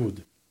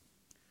داود.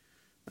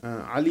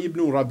 Ali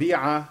ibn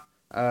Rabi'a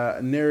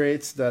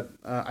narrates that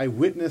I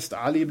witnessed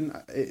Ali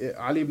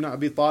ibn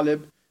Abi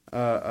Talib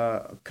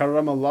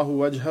karramallahu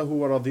wajhahu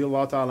wa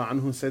radiyallahu ta'ala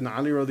anhu, Sayyidina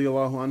Ali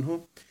radiyallahu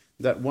anhu,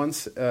 that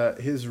once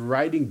his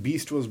riding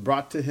beast was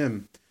brought to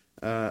him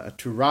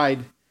to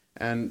ride,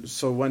 and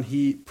so when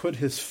he put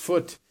his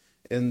foot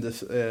in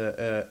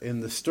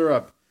the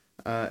stirrup,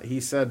 he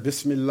said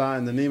Bismillah,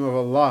 in the name of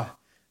Allah,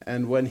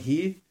 and when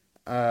he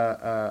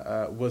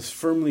was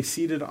firmly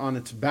seated on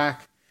its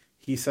back,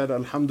 he said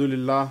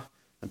Alhamdulillah,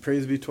 and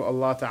praise be to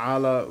Allah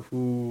Ta'ala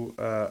who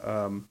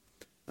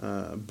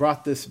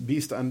brought this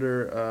beast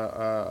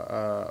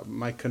under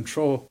my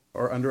control,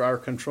 or under our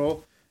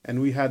control, and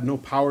we had no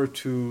power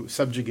to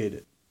subjugate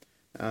it.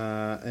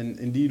 And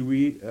indeed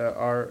we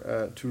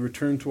are to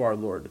return to our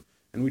Lord.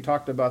 And we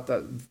talked about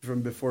that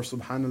from before.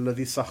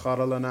 Subhanalladhi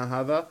sakhara lana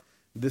hadha.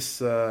 This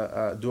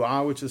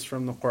dua, which is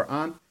from the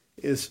Quran,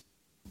 is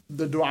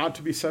the dua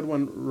to be said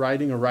when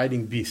riding a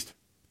riding beast.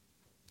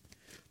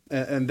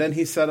 And then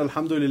he said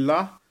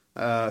Alhamdulillah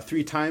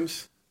 3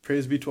 times,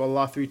 praise be to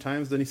Allah 3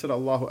 times. Then he said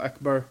Allahu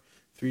Akbar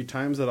 3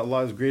 times, that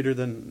Allah is greater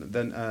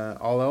than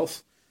all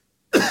else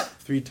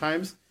 3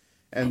 times.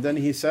 And then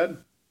he said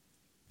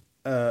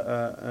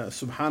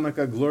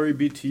Subhanaka, glory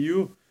be to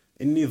you,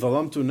 Inni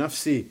dhalamtu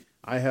nafsi,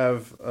 I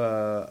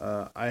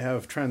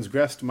have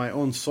transgressed my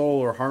own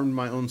soul, or harmed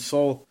my own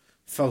soul.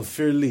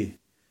 Faghfirli,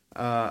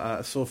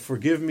 so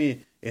forgive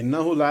me.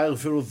 Innahu la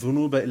yaghfiru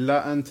dhunuba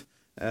illa ant,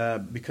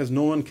 because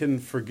no one can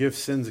forgive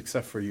sins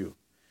except for you.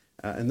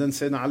 And then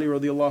Sayyidina Ali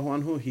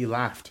radiallahu anhu, he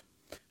laughed,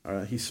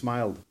 he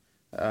smiled,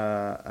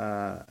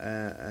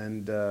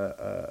 and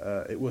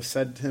it was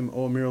said to him,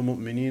 O Amir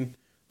al-Mu'mineen,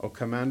 O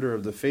Commander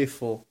of the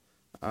Faithful,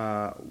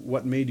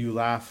 what made you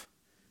laugh?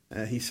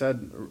 He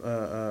said,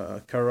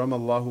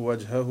 Karamallahu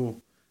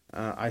wajhahu,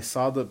 I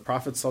saw the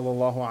Prophet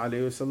sallallahu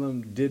alaihi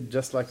wasallam did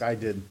just like I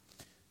did,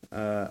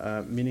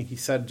 meaning he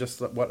said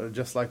just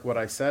like what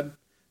I said,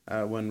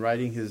 when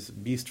riding his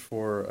beast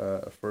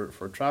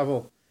for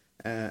travel,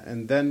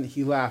 and then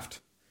he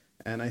laughed,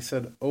 and I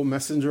said, "O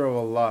Messenger of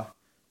Allah,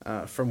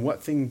 from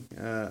what thing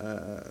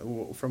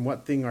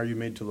are you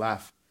made to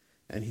laugh?"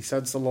 And he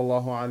said,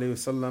 sallallahu alaihi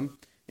wasallam,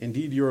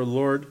 "Indeed, your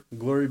Lord,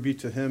 glory be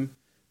to Him,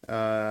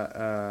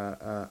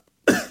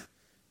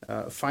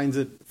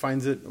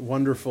 finds it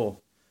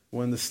wonderful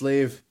when the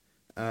slave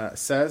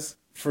says,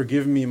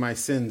 'Forgive me my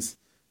sins,'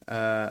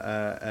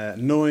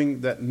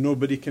 knowing that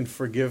nobody can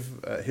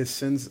forgive his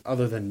sins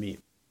other than me."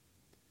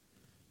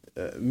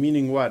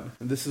 Meaning what?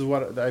 This is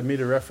what I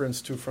made a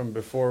reference to from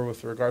before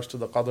with regards to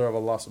the qadr of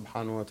Allah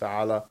subhanahu wa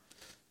ta'ala,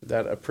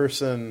 that a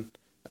person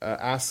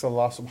asks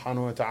Allah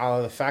subhanahu wa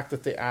ta'ala, the fact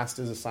that they asked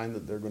is a sign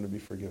that they're going to be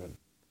forgiven.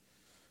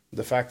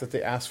 The fact that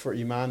they ask for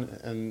iman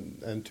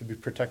and to be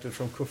protected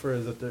from kufr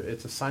is that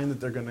it's a sign that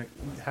they're going to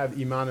have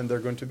iman and they're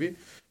going to be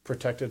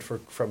protected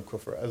from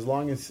kufr. As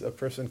long as a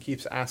person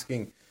keeps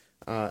asking,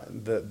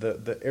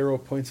 the arrow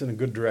points in a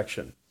good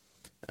direction.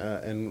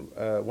 And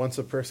once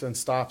a person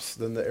stops,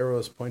 then the arrow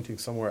is pointing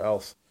somewhere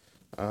else.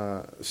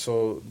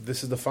 So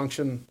this is the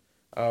function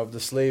of the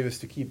slave, is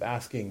to keep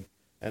asking.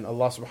 And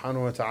Allah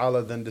subhanahu wa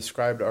ta'ala then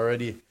described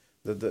already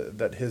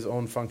that His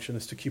own function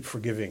is to keep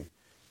forgiving.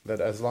 That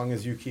as long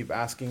as you keep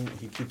asking,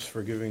 He keeps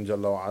forgiving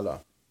Jalla wa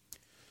ala.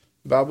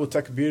 Babu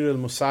takbir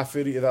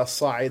al-musafir idha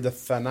sa'id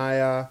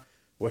al-thanaya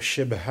wa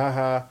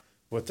shibhaha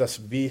wa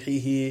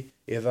tasbihihi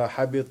idha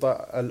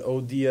habita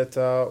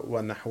al-awdiyata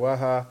wa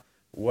nahwaha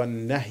wa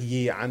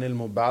nahyi an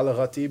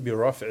al-mubalaghati bi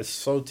raf'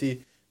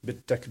 al-sawti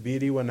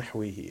bit-takbiri wa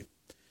nahwihi.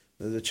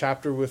 The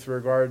chapter with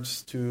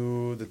regards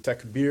to the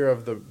takbir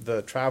of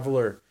the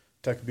traveler.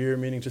 Takbir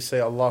meaning to say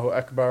Allahu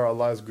Akbar,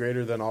 Allah is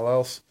greater than all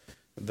else.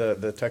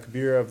 The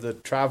takbir of the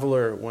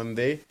traveler when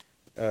they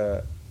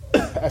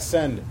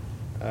ascend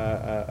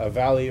a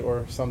valley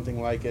or something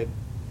like it,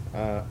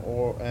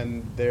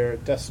 and their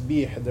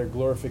tasbih, their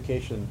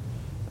glorification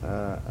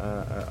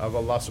of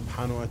Allah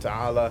subhanahu wa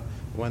ta'ala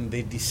when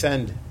they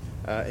descend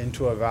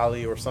into a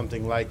valley or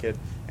something like it,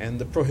 and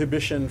the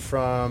prohibition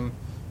from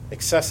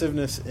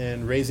excessiveness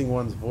in raising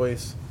one's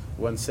voice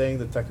when saying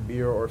the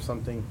takbir or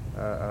something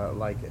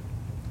like it.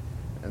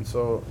 And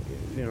so,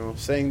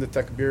 saying the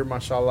takbir,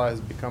 mashallah,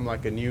 has become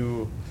like a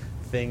new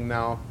thing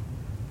now.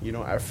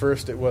 At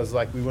first it was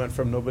like we went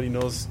from nobody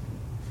knows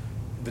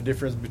the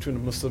difference between a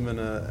Muslim and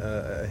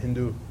a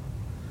Hindu,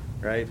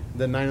 right?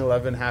 Then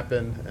 9/11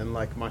 happened, and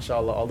like,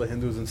 mashallah, all the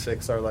Hindus and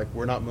Sikhs are like,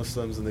 we're not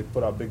Muslims, and they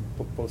put out big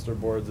poster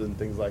boards and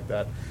things like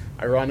that.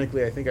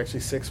 Ironically, I think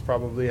actually Sikhs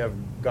probably have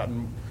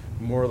gotten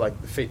more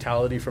like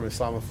fatality from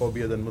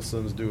Islamophobia than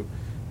Muslims do.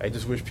 I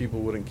just wish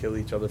people wouldn't kill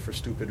each other for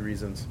stupid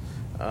reasons.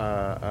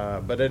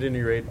 But at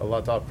any rate,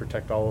 Allah Ta'ala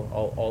protect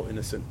all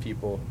innocent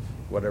people,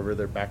 whatever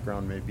their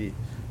background may be.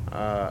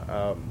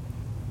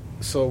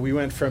 So we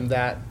went from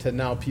that to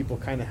now people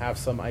kind of have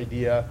some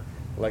idea,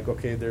 like,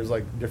 okay, there's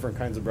like different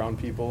kinds of brown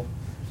people.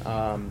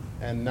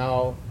 And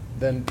now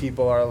then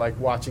people are like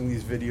watching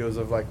these videos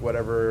of like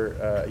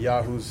whatever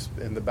yahoos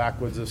in the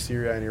backwoods of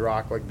Syria and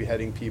Iraq, like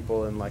beheading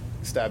people and like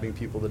stabbing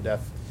people to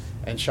death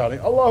and shouting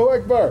Allahu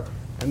Akbar.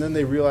 And then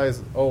they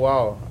realize, oh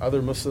wow, other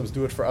Muslims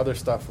do it for other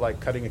stuff, like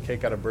cutting a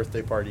cake at a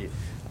birthday party.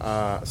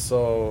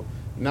 So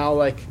now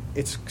like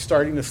it's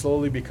starting to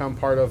slowly become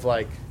part of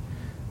like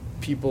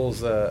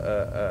people's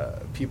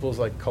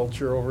like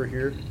culture over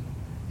here,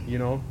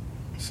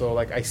 So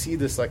like I see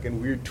this like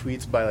in weird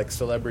tweets by like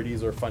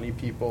celebrities or funny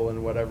people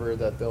and whatever,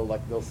 that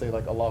they'll say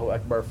like Allahu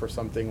Akbar for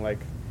something like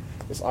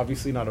it's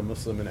obviously not a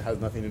Muslim and it has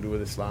nothing to do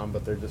with Islam,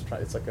 but they're just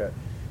trying. It's like a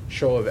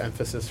show of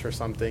emphasis for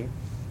something.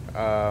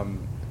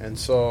 And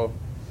so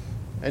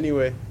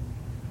anyway,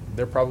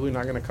 they're probably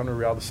not going to come to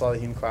Riyād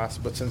al-Sālihīn class,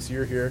 but since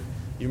you're here,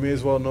 you may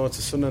as well know it's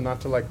a sunnah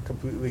not to like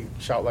completely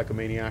shout like a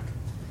maniac.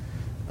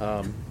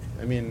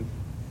 I mean,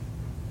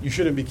 you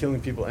shouldn't be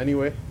killing people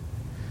anyway.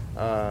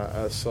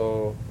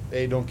 So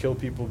A, don't kill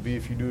people. B,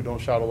 if you do, don't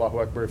shout Allahu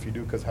Akbar if you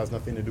do, because it has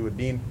nothing to do with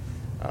deen.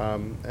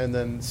 And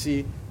then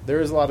C, there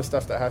is a lot of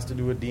stuff that has to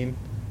do with deen.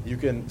 You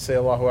can say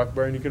Allahu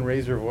Akbar and you can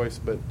raise your voice,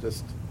 but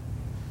just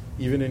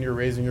even in your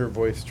raising your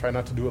voice, try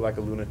not to do it like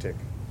a lunatic.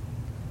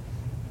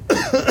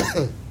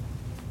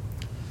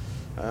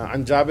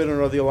 عن جابر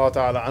رضي الله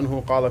تعالى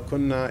عنه قال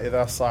كنا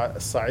إذا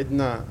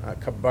صعدنا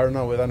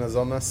كبرنا وإذا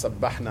نزلنا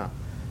سبحنا.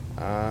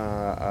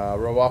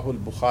 رواه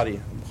البخاري.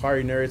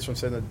 Bukhari narrates from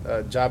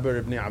Sayyidina Jabir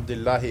ibn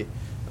Abdullah,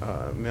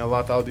 may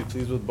Allah Ta'ala be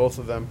pleased with both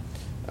of them,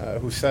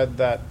 who said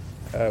that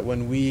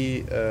when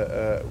we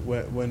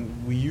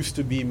used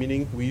to be,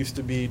 meaning we used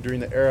to be during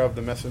the era of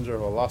the Messenger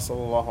of Allah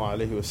sallallahu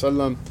alaihi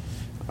wasallam,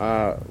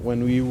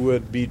 when we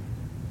would be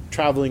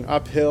traveling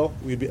uphill,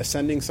 we'd be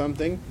ascending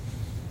something,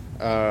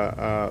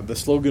 the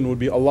slogan would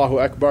be Allahu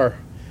Akbar,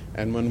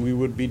 and when we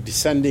would be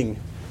descending,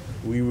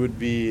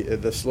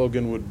 the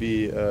slogan would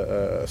be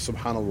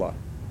Subhanallah.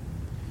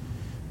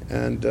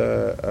 And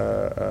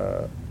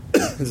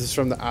this is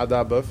from the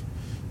adab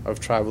of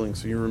traveling,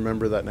 so you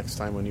remember that next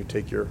time when you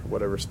take your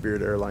whatever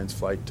Spirit Airlines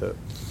flight to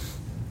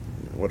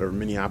whatever,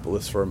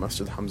 Minneapolis for a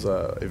Masjid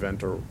Hamzah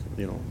event, or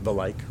the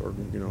like, or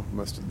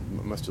Masjid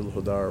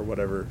al-Huda or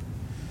whatever.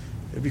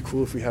 It'd be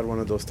cool if we had one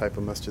of those type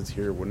of masjids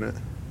here, wouldn't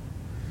it?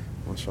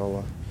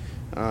 MashaAllah.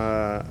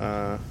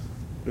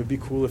 It'd be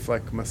cool if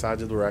like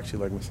masajid were actually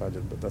like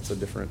masajid, but that's a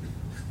different.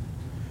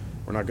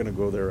 We're not going to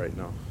go there right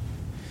now.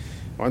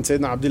 وعن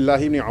سيدنا عبد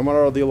الله بن عمر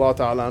رضي الله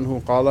تعالى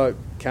عنه قال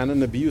كان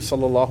النبي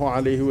صلى الله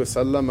عليه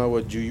وسلم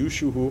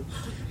وجيوشه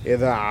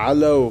إذا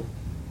علوا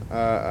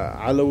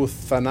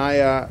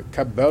الثنايا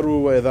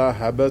كبروا وإذا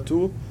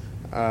هبطوا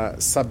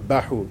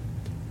سبحوا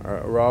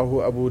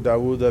رواه أبو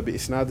داود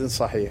بإسناد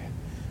صحيح.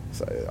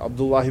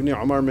 Abdullah ibn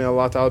Umar, may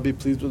Allah Ta'ala be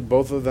pleased with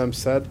both of them,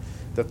 said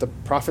that the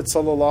Prophet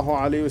sallallahu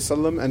alaihi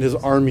wasallam and his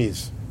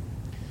armies,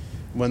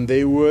 when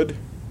they would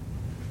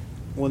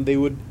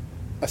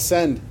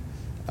ascend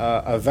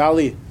a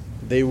valley,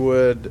 they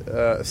would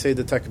say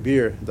the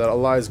takbir, that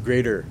Allah is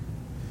greater,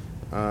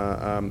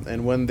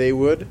 and when they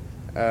would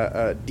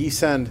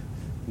descend,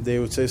 they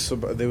would say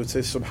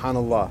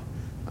Subhanallah,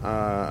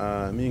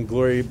 meaning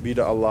glory be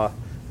to Allah.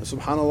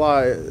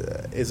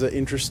 Subhanallah is an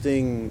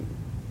interesting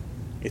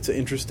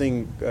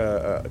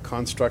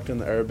construct in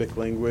the Arabic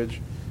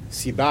language.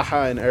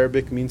 Sibaha in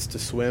Arabic means to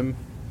swim,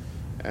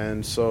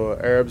 and so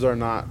Arabs are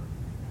not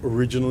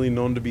originally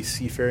known to be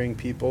seafaring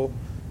people,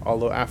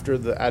 although after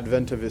the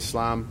advent of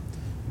Islam,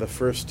 the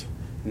first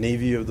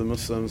navy of the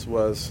Muslims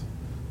was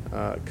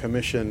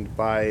commissioned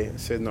by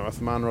Sayyidina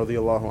Uthman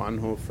radiallahu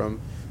anhu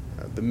from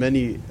the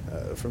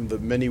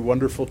many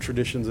wonderful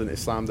traditions in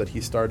Islam that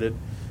he started.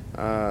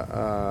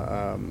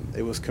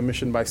 It was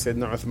commissioned by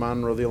Sayyidina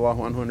Uthman radiallahu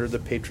anhu under the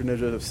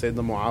patronage of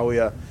Sayyidina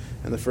Muawiyah,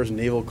 and the first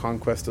naval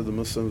conquest of the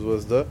Muslims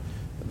was the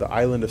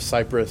island of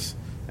Cyprus,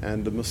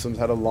 and the Muslims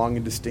had a long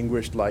and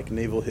distinguished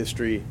naval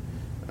history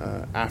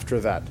after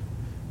that.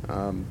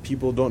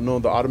 People don't know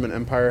the Ottoman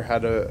Empire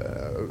had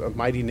a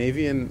mighty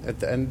navy, and at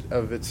the end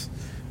of its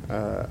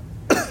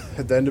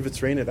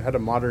reign, it had a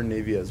modern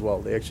navy as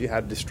well. They actually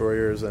had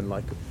destroyers and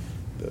the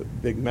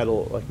big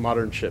metal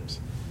modern ships.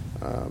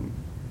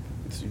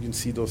 So you can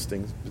see those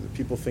things.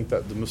 People think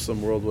that the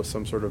Muslim world was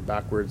some sort of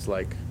backwards,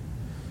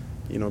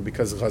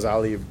 because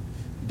Ghazali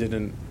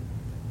didn't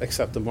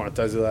accept the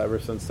Mu'tazila. Ever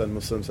since then,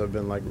 Muslims have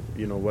been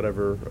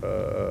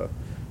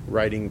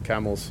riding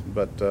camels.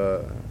 But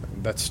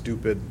that's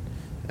stupid.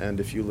 And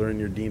if you learn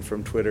your deen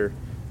from Twitter,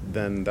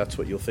 then that's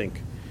what you'll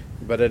think.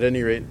 But at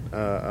any rate,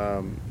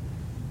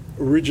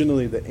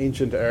 originally the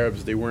ancient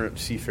Arabs, they weren't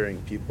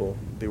seafaring people.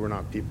 They were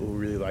not people who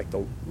really liked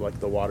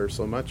the water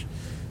so much.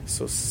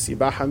 So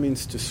sibaha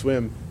means to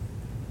swim,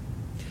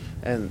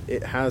 and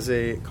it has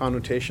a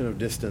connotation of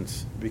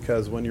distance,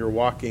 because when you're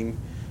walking,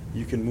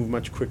 you can move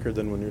much quicker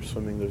than when you're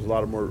swimming. There's a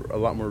lot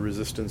more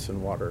resistance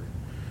in water.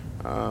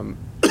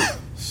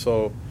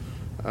 So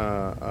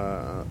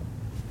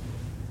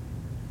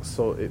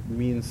it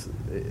means,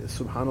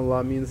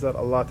 Subhanallah means that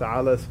Allah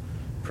Ta'ala's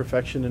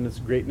perfection and His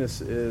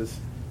greatness is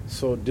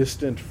so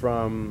distant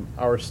from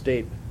our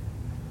state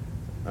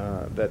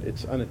that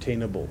it's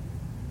unattainable.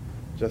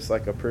 Just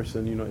like a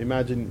person,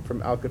 imagine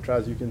from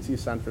Alcatraz you can see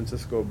San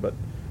Francisco, but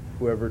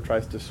whoever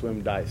tries to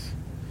swim dies.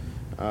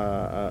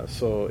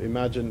 So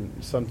imagine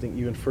something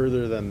even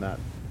further than that.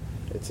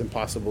 It's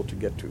impossible to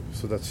get to.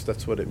 So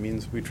that's what it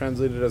means. We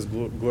translate it as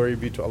glory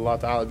be to Allah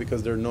Ta'ala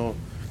because there are no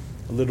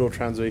literal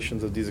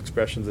translations of these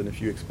expressions, and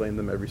if you explain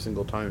them every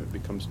single time, it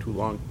becomes too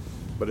long.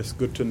 But it's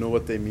good to know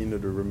what they mean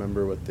and to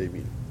remember what they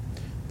mean.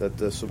 That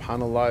the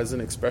Subhanallah is an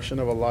expression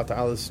of Allah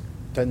Ta'ala's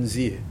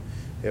tanzih,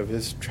 of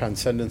His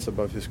transcendence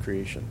above His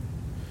creation.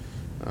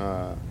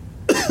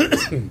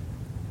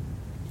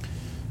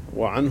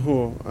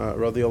 وعنه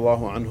رضي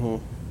الله عنه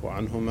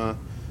وعنهما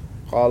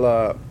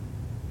قال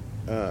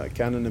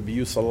كان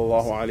النبي صلى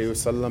الله عليه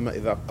وسلم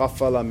إذا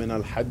قفل من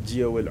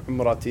الحج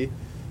والعمرة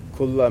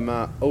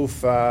كلما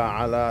أوفى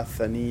على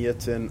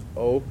ثنية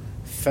أو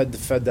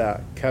فدفد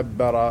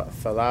كبر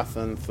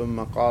ثلاثا ثم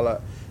قال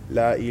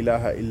لا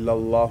إله إلا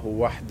الله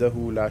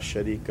وحده لا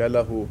شريك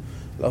له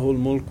له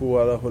الملك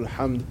وله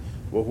الحمد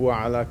وهو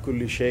على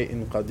كل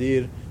شيء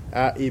قدير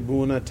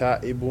آئبون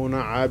تائبون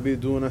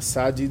عابدون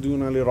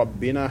ساجدون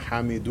لربنا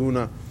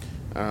حامدون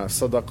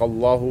صدق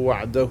الله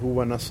وعده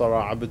ونصر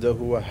عبده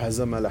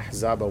وهزم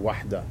الأحزاب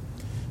وحده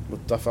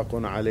متفق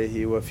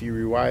عليه.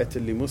 وفي رواية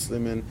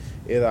لمسلم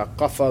إذا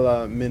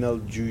قفل من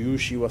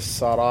الجيوش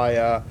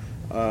والسرايا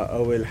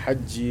أو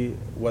الحج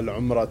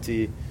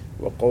والعمرة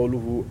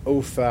وقوله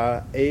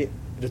أوفى أي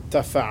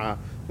ارتفع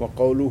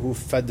وقوله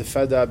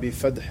فدفد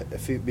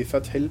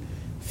بفتح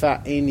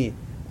الفاءين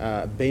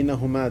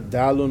بينهما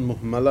دال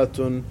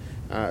مهملة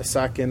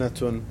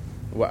ساكنة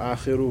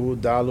وآخره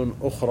دال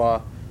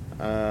أخرى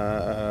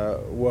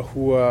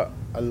وهو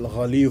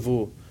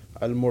الغليظ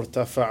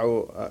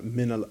المرتفع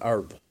من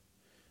الأرض.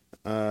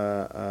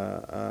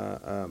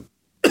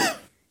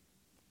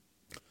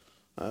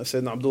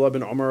 Sayyidina Abdullah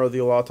bin Umar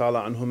radiyallahu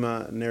ta'ala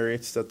anhuma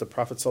narrates that the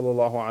Prophet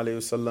sallallahu alayhi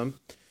wasallam,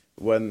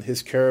 when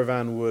his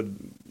caravan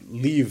would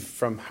leave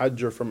from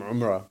Hajj or from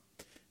Umrah,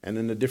 and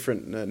in a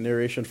different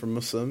narration from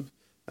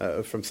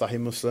Sahih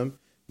Muslim,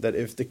 that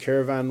if the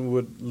caravan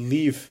would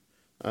leave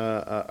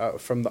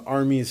from the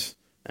armies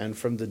and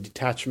from the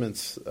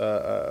detachments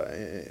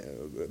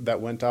that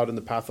went out in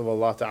the path of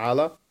Allah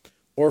Ta'ala,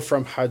 or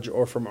from Hajj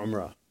or from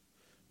Umrah,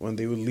 when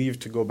they would leave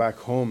to go back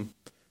home.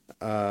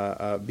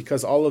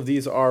 Because all of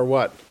these are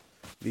what?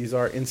 These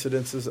are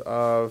incidences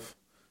of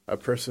a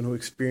person who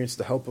experienced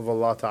the help of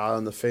Allah Ta'ala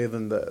and the faith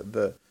and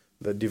the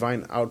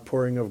divine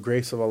outpouring of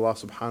grace of Allah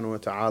Subhanahu wa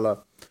Ta'ala,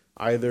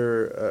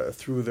 either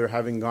through their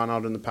having gone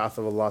out in the path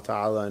of Allah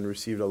Ta'ala and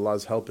received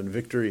Allah's help and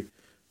victory,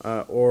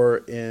 or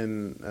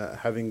in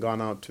having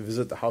gone out to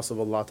visit the house of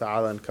Allah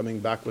Ta'ala and coming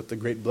back with the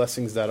great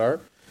blessings that are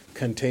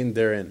contained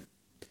therein.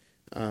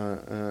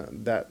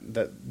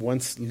 That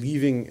once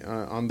leaving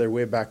on their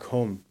way back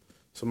home,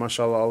 so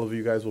mashallah, all of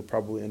you guys will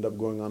probably end up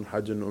going on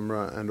Hajj and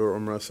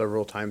Umrah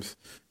several times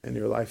in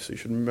your life, so you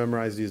should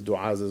memorize these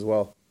du'as as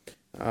well.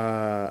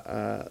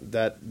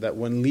 That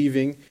when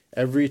leaving,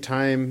 every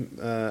time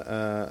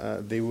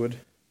they would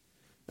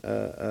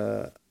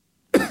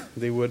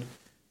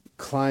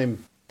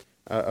climb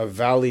a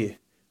valley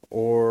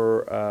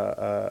or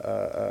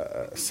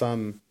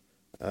some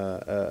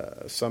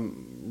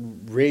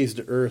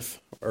raised earth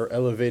or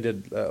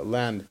elevated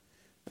land,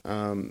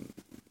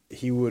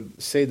 he would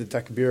say the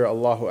takbir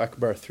Allahu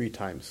Akbar 3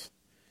 times,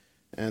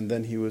 and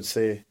then he would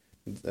say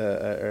La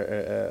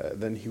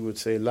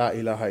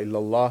ilaha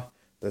illallah,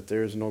 that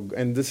there is no,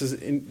 and this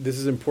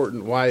is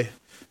important. Why?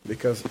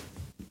 Because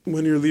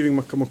when you're leaving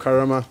Makkah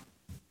Mukarramah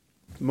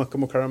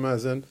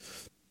is in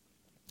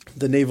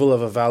the navel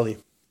of a valley.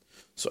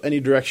 So any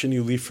direction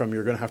you leave from,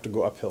 you're going to have to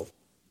go uphill.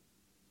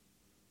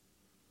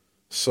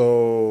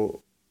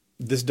 So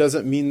this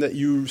doesn't mean that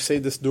you say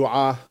this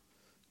dua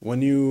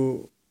when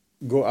you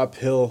go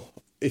uphill,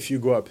 if you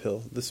go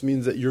uphill. This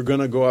means that you're going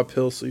to go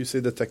uphill, so you say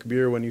the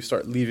takbir when you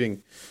start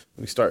leaving,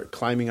 when you start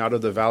climbing out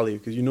of the valley,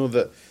 because you know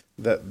that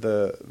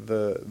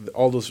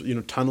all those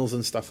tunnels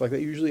and stuff like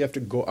that, you usually have to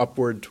go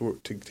upward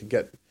to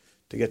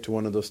get to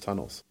one of those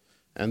tunnels.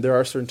 And there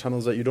are certain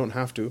tunnels that you don't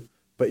have to,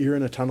 but you're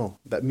in a tunnel.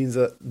 That means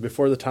that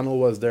before the tunnel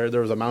was there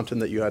was a mountain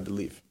that you had to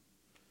leave.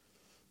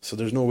 So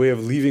there's no way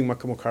of leaving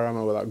Makkah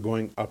Mukarramah without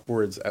going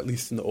upwards, at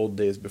least in the old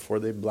days before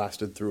they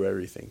blasted through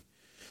everything.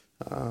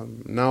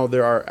 Now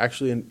there are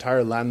actually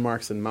entire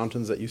landmarks and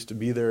mountains that used to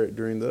be there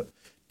during the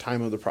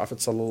time of the Prophet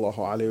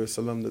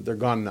ﷺ that they're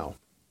gone now.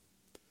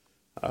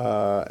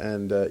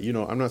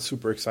 I'm not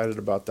super excited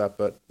about that,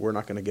 but we're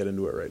not going to get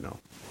into it right now.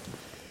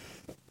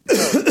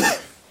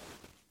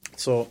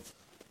 So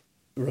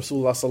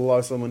Rasulullah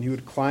ﷺ, when he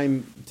would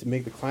climb to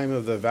make the climb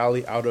of the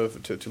valley out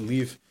of to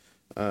leave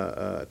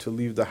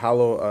the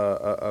hollow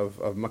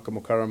of Makkah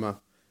Mukarramah,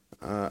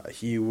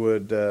 he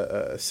would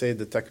say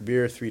the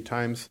takbir 3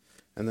 times,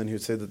 and then he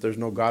would say that there's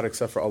no God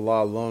except for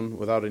Allah alone,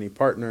 without any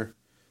partner.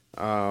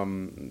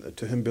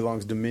 To him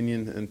belongs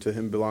dominion, and to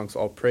him belongs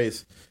all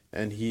praise,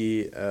 and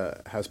he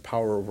has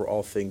power over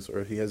all things,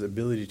 or he has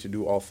ability to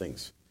do all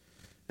things.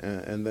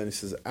 And then he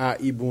says,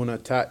 A'ibuna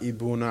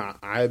ta'ibuna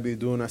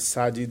abiduna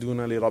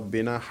sajiduna li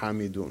rabbina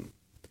hamidun.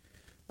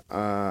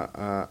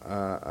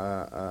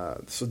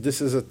 So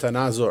this is a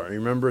tanazu'.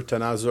 Remember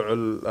tanazu'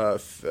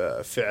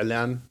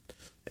 al-fi'lan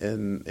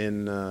in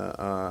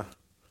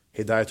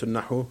Hidayatul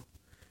Nahu,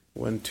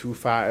 when 2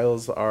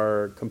 fa'ils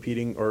are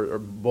competing or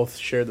both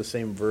share the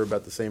same verb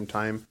at the same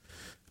time.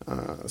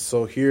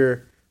 So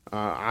here,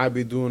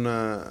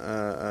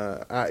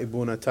 abiduna,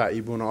 a'ibuna,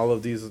 ta'ibuna, all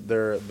of these,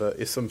 they're the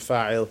ism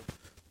fa'il.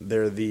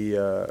 They're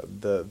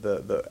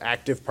the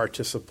active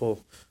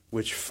participle,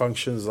 which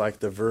functions like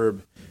the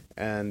verb,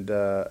 and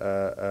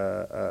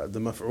the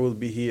maf'ul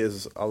bihi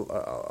is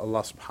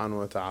Allah subhanahu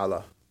wa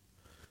ta'ala,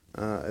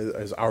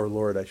 is our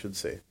Lord, I should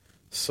say.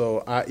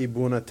 So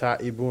a'ibuna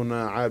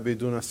ta'ibuna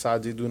abiduna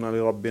sajiduna li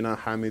rabbina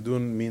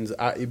hamidun means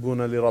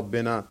a'ibuna li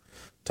rabbina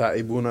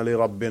ta'ibuna li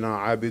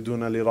rabbina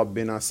abiduna li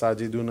rabbina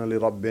sajiduna li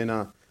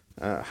rabbina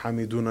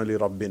hamiduna li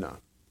rabbina.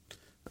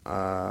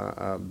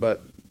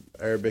 But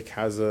Arabic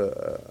has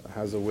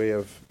a way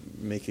of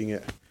making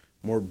it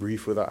more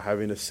brief without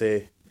having to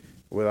say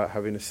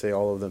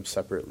all of them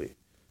separately.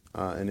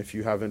 And if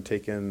you haven't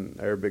taken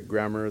Arabic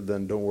grammar,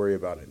 then don't worry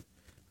about it.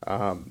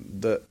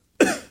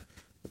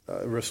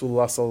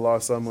 Rasulullah sallallahu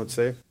alaihi wasallam would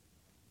say,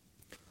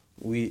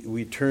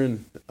 we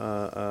turn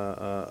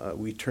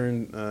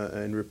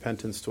in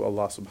repentance to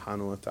Allah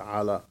subhanahu wa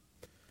ta'ala,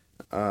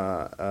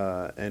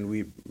 and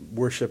we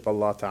worship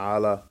Allah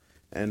ta'ala,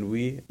 and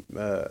we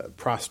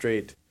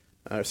prostrate.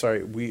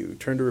 We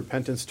turn to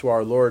repentance to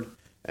our Lord,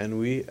 and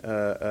we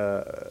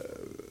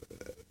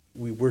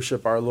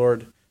worship our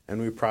Lord, and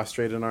we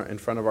prostrate in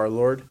front of our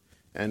Lord,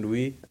 and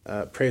we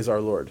praise our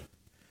Lord.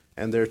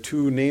 And there are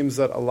 2 names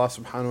that Allah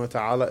subhanahu wa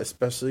ta'ala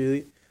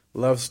especially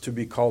loves to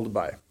be called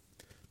by.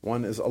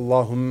 One is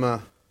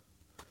Allahumma,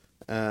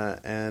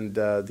 and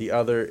the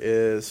other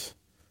is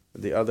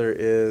Rabbi or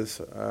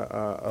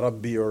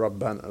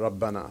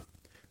Rabbana.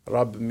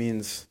 Rabb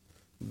means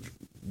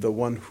the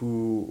one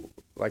who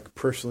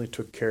personally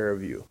took care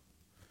of you.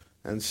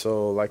 And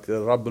so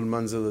the Rabb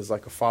al-Manzil is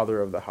like a father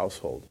of the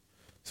household.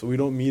 So we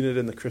don't mean it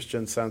in the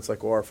Christian sense,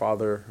 our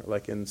father,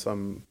 in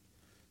some,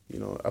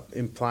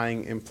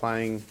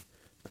 implying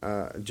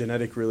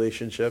genetic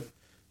relationship.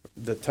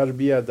 The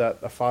tarbiyah that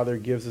a father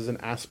gives is an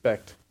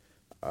aspect,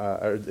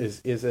 is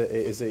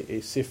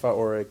a sifa,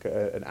 or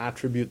an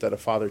attribute that a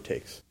father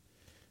takes.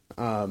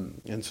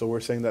 And so we're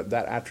saying that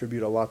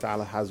attribute Allah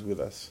Ta'ala has with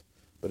us,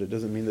 but it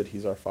doesn't mean that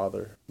He's our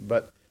father.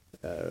 But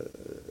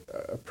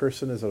a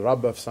person is a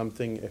Rabb of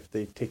something if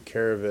they take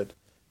care of it,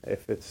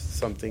 if it's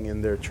something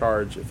in their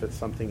charge, if it's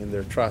something in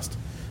their trust.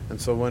 And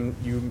so when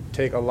you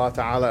take Allah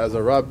Ta'ala as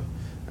a Rabb,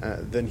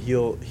 then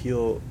He'll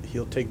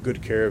take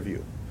good care of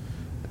you.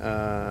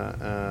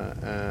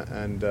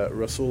 And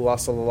Rasulullah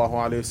Sallallahu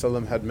Alaihi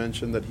Wasallam had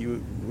mentioned that he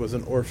was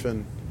an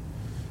orphan,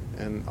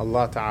 and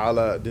Allah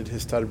Ta'ala did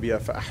his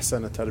tarbiyah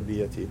فَأَحْسَنَ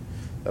تَرْبِيَتِي,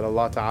 that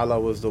Allah Ta'ala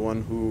was the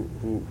one who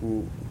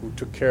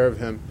took care of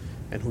him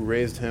and who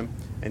raised him.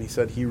 And he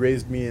said, He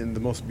raised me in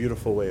the most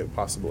beautiful way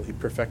possible. He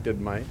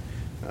perfected my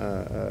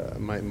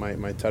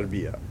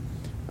tarbiyah.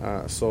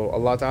 So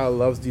Allah Ta'ala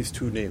loves these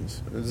two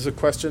names. There's a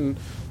question,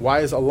 why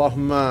is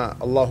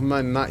Allahumma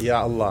and not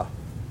Ya Allah?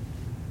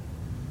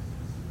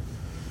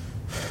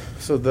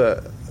 So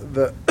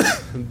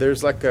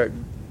there's like a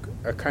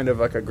kind of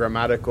like a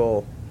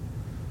grammatical,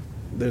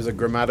 there's a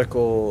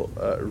grammatical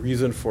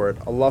reason for it.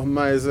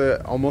 Allahumma is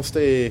almost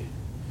an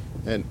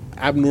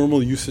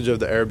abnormal usage of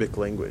the Arabic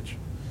language.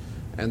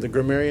 And the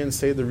grammarians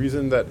say the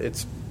reason that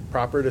it's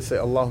proper to say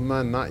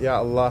Allahumma and not Ya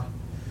Allah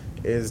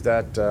is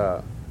that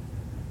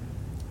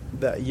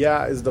that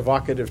Ya is the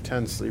vocative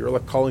tense. So you're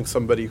like calling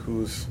somebody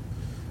who's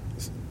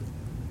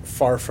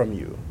far from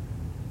you.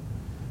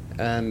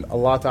 And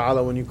Allah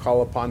Ta'ala, when you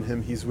call upon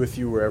Him, He's with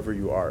you wherever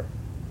you are.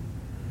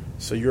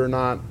 So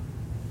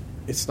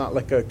it's not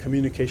like a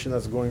communication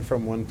that's going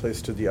from one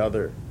place to the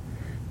other.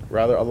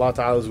 Rather, Allah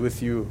Ta'ala is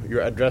with you.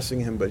 You're addressing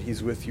Him, but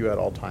He's with you at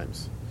all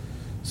times.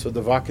 So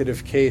the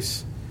vocative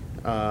case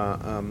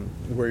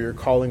where you're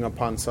calling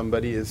upon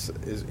somebody is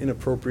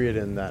inappropriate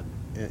in that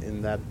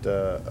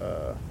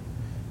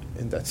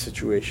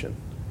situation.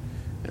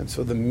 And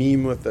so the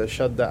meme with the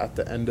shadda at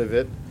the end of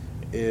it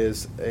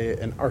is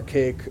an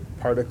archaic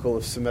particle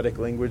of Semitic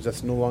language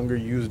that's no longer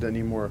used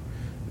anymore,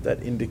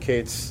 that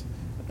indicates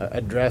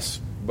address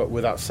but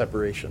without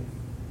separation.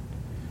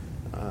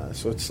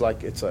 So it's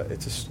like it's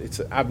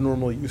an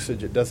abnormal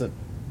usage.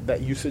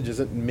 That usage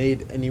isn't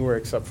made anywhere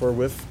except for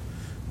with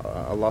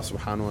Allah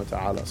Subhanahu wa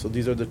Taala. So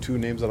these are the two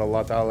names that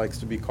Allah Taala likes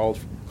to be called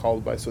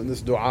by. So in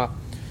this du'a,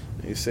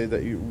 you say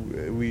that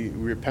we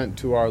repent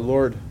to our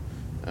Lord,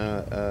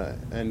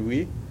 and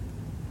we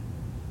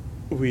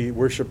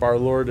worship our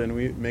Lord, and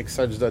we make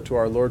sajda to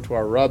our Lord, to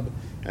our Rabb,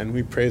 and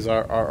we praise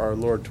our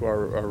Lord, to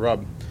our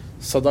Rabb.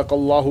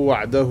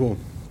 Sadaqallahu wa'dahu.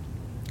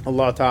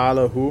 Allah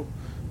Ta'ala who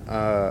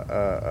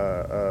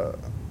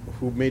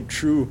made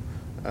true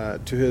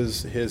to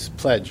his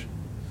pledge,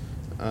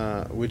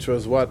 which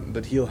was what?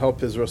 That He'll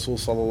help His Rasul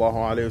Sallallahu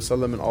Alaihi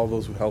Wasallam and all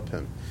those who help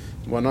him.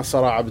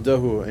 وَنَصَرَ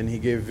عَبْدَهُ, and He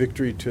gave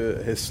victory to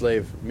His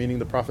slave, meaning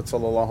the Prophet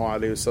Sallallahu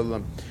Alaihi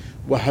Wasallam.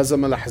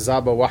 وَهَزَمَ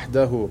الْأَحْزَابَ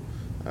وَحْدَهُ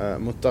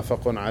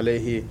مُتَّفَقٌ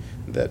عَلَيْهِ,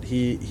 that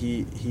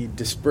he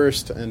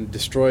dispersed and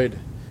destroyed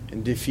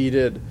and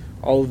defeated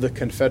all of the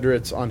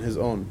Confederates on His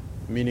own.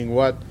 Meaning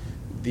what?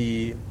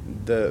 The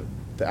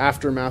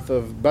aftermath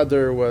of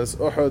Badr was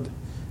Uhud,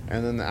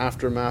 and then the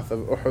aftermath of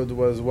Uhud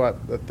was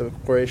what? That the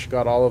Quraysh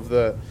got all of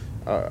the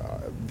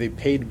they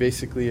paid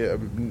basically a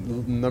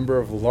number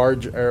of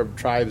large Arab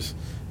tribes,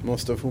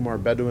 most of whom are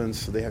Bedouins,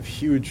 so they have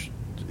huge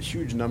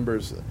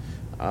numbers,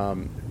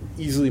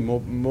 easily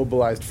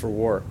mobilized for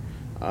war,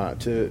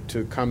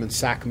 to come and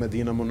sack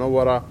Medina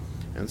Munawwara.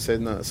 And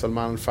Sayyidina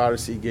Salman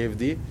al-Farisi gave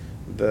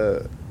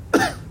the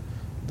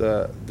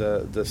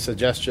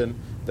suggestion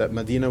that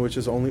Medina, which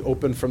is only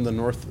open from the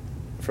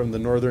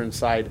northern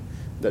side,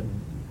 that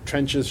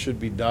trenches should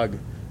be dug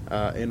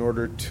in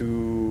order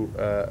to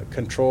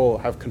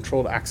have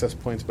controlled access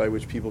points by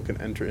which people can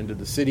enter into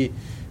the city,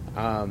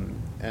 so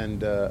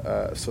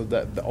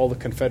that all the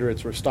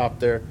Confederates were stopped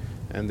there,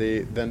 and they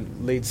then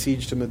laid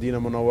siege to Medina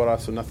Munawwara,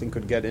 so nothing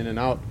could get in and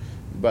out.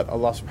 But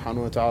Allah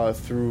Subhanahu wa Taala,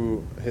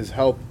 through His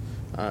help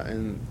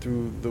and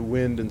through the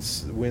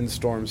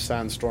windstorms,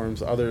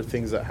 sandstorms, other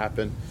things that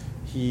happened,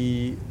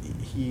 He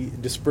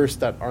dispersed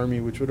that army,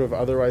 which would have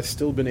otherwise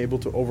still been able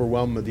to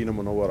overwhelm Medina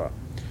Munawwara.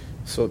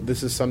 So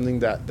this is something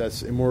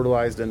that's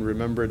immortalized and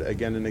remembered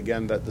again and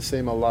again, that the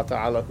same Allah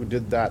Ta'ala who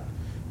did that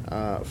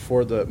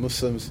for the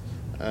Muslims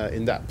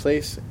in that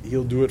place,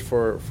 He'll do it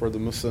for the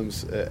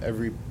Muslims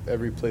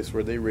every place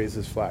where they raise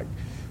His flag.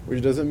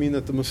 Which doesn't mean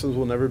that the Muslims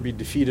will never be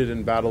defeated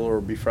in battle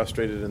or be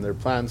frustrated in their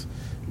plans,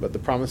 but the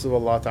promise of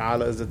Allah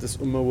Ta'ala is that this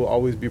ummah will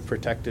always be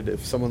protected.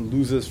 If someone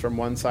loses from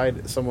one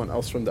side, someone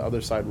else from the other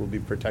side will be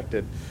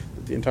protected.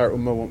 That the entire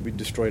ummah won't be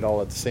destroyed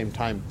all at the same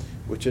time,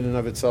 which in and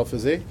of itself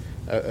is a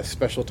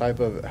special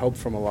type of help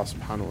from Allah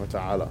Subhanahu wa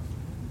Ta'ala.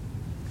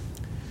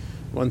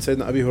 One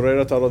Sayyidina Abi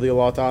Hurairah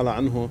radiyallahu ta'ala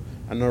anhu,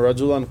 أن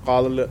رجلا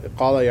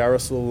قال يا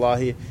رسول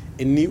الله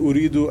إني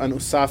أريد أن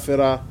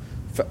أسافر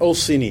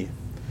فأوصني.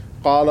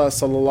 قال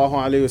صلى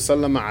الله عليه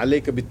وسلم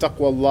عليك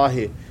بتقوى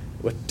الله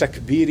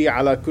والتكبير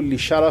على كل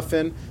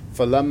شرف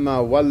فلما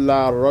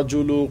ولى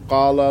الرجل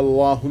قال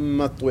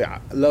اللهم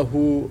طوع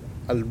له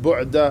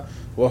البعد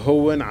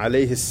وهون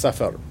عليه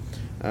السفر.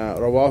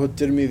 رواه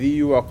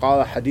الترمذي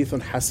وقال حديث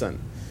حسن.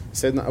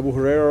 Sayyidina Abu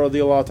Hurairah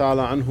radiallahu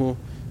ta'ala anhu,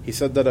 he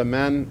said that a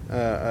man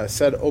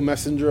said, O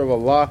Messenger of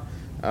Allah,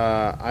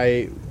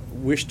 I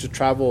wish to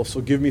travel, so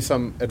give me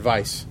some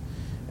advice.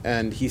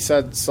 And he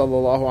said,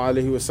 sallallahu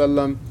alayhi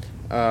wasallam,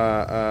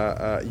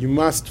 you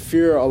must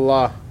fear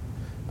Allah.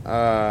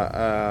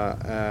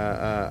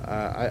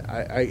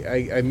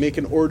 I make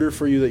an order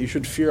for you that you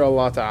should fear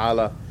Allah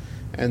Ta'ala,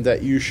 and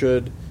that you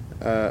should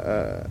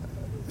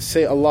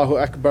say Allahu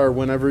Akbar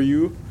whenever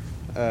you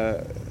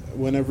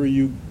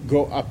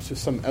go up to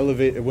some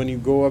elevated, when you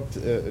go up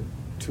to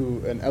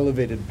an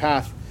elevated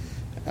path.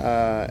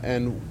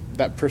 And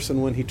that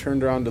person, when he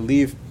turned around to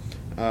leave,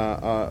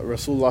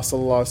 Rasulullah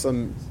sallallahu alaihi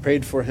wasallam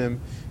prayed for him.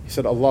 He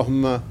said,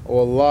 Allahumma, O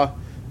Allah,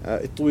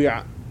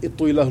 itwi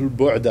lahu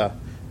al-bu'da,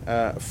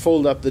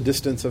 fold up the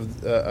distance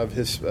of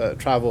his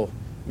travel,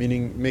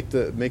 meaning make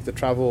the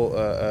travel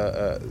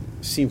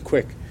seem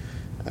quick.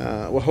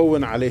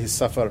 وَهَوَّنْ عَلَيْهِ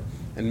السَّفَرِ,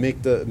 and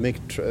make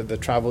the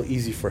travel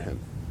easy for him.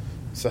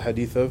 It's a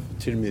hadith of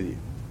Tirmidhi.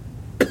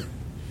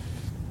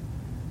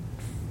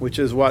 Which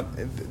is what,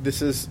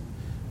 this is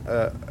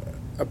a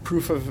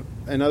proof of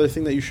another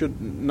thing, that you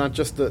should, not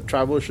just the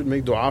traveler should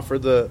make dua for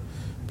the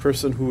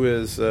person who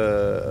is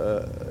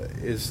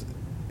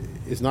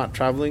not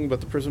traveling, but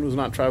the person who's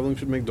not traveling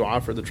should make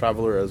dua for the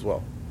traveler as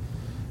well.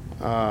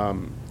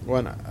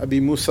 When Abi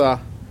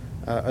Musa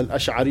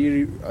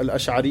al-Ash'ari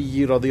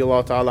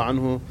radiyallahu ta'ala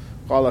anhu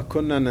قال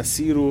كنا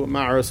نسير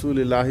مع رسول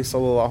الله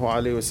صلى الله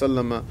عليه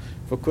وسلم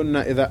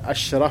فكنا إذا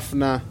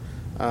أشرفنا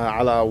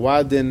على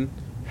واد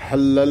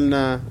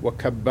حللنا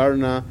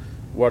وكبرنا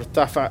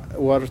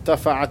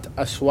وارتفعت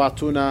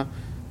أصواتنا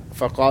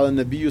فقال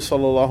النبي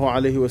صلى الله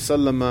عليه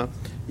وسلم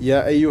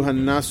يا أيها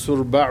الناس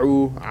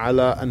اربعوا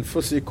على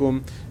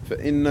أنفسكم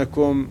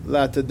فإنكم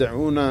لا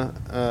تدعون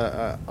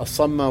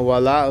أصم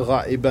ولا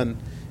غائبا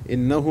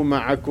إنه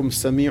معكم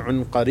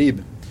سميع قريب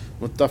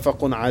متفق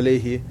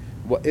عليه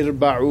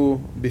واربعوا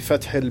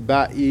بفتح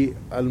الباء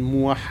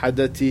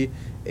الموحدة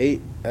أي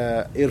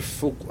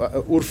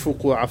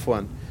ارفقوا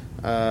عفوا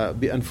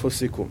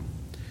بأنفسكم.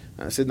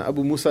 Sayyidina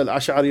Abu Musa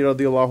al-Ash'ari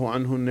radiyallahu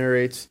anhu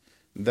narrates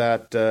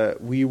that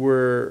we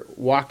were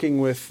walking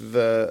with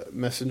the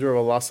Messenger of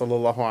Allah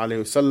sallallahu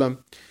alayhi wasallam,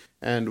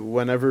 and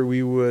whenever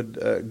we would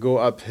go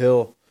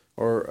uphill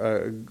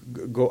or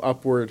go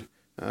upward,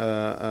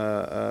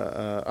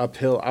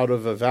 uphill out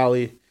of a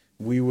valley,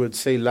 we would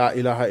say La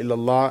ilaha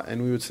illallah,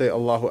 and we would say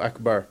Allahu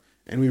Akbar,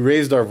 and we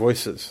raised our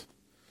voices.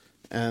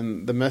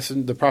 And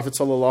the Prophet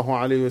sallallahu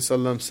alaihi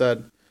wasallam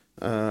said,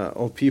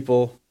 O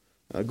people,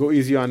 go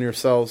easy on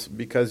yourselves,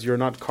 because you're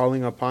not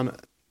calling upon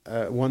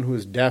one who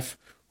is deaf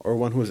or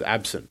one who is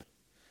absent.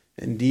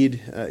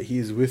 Indeed, he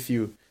is with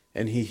you,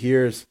 and he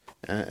hears,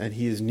 and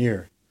he is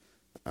near.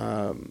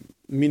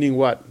 Meaning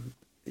what?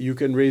 You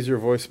can raise your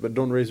voice, but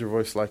don't raise your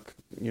voice like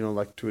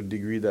to a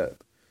degree that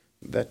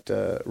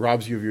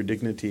robs you of your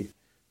dignity,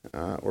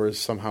 or is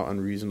somehow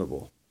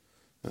unreasonable.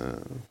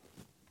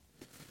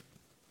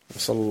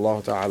 صلى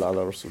الله تعالى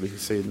على رسوله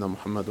سيدنا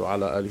محمد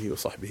وعلى آله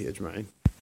وصحبه أجمعين.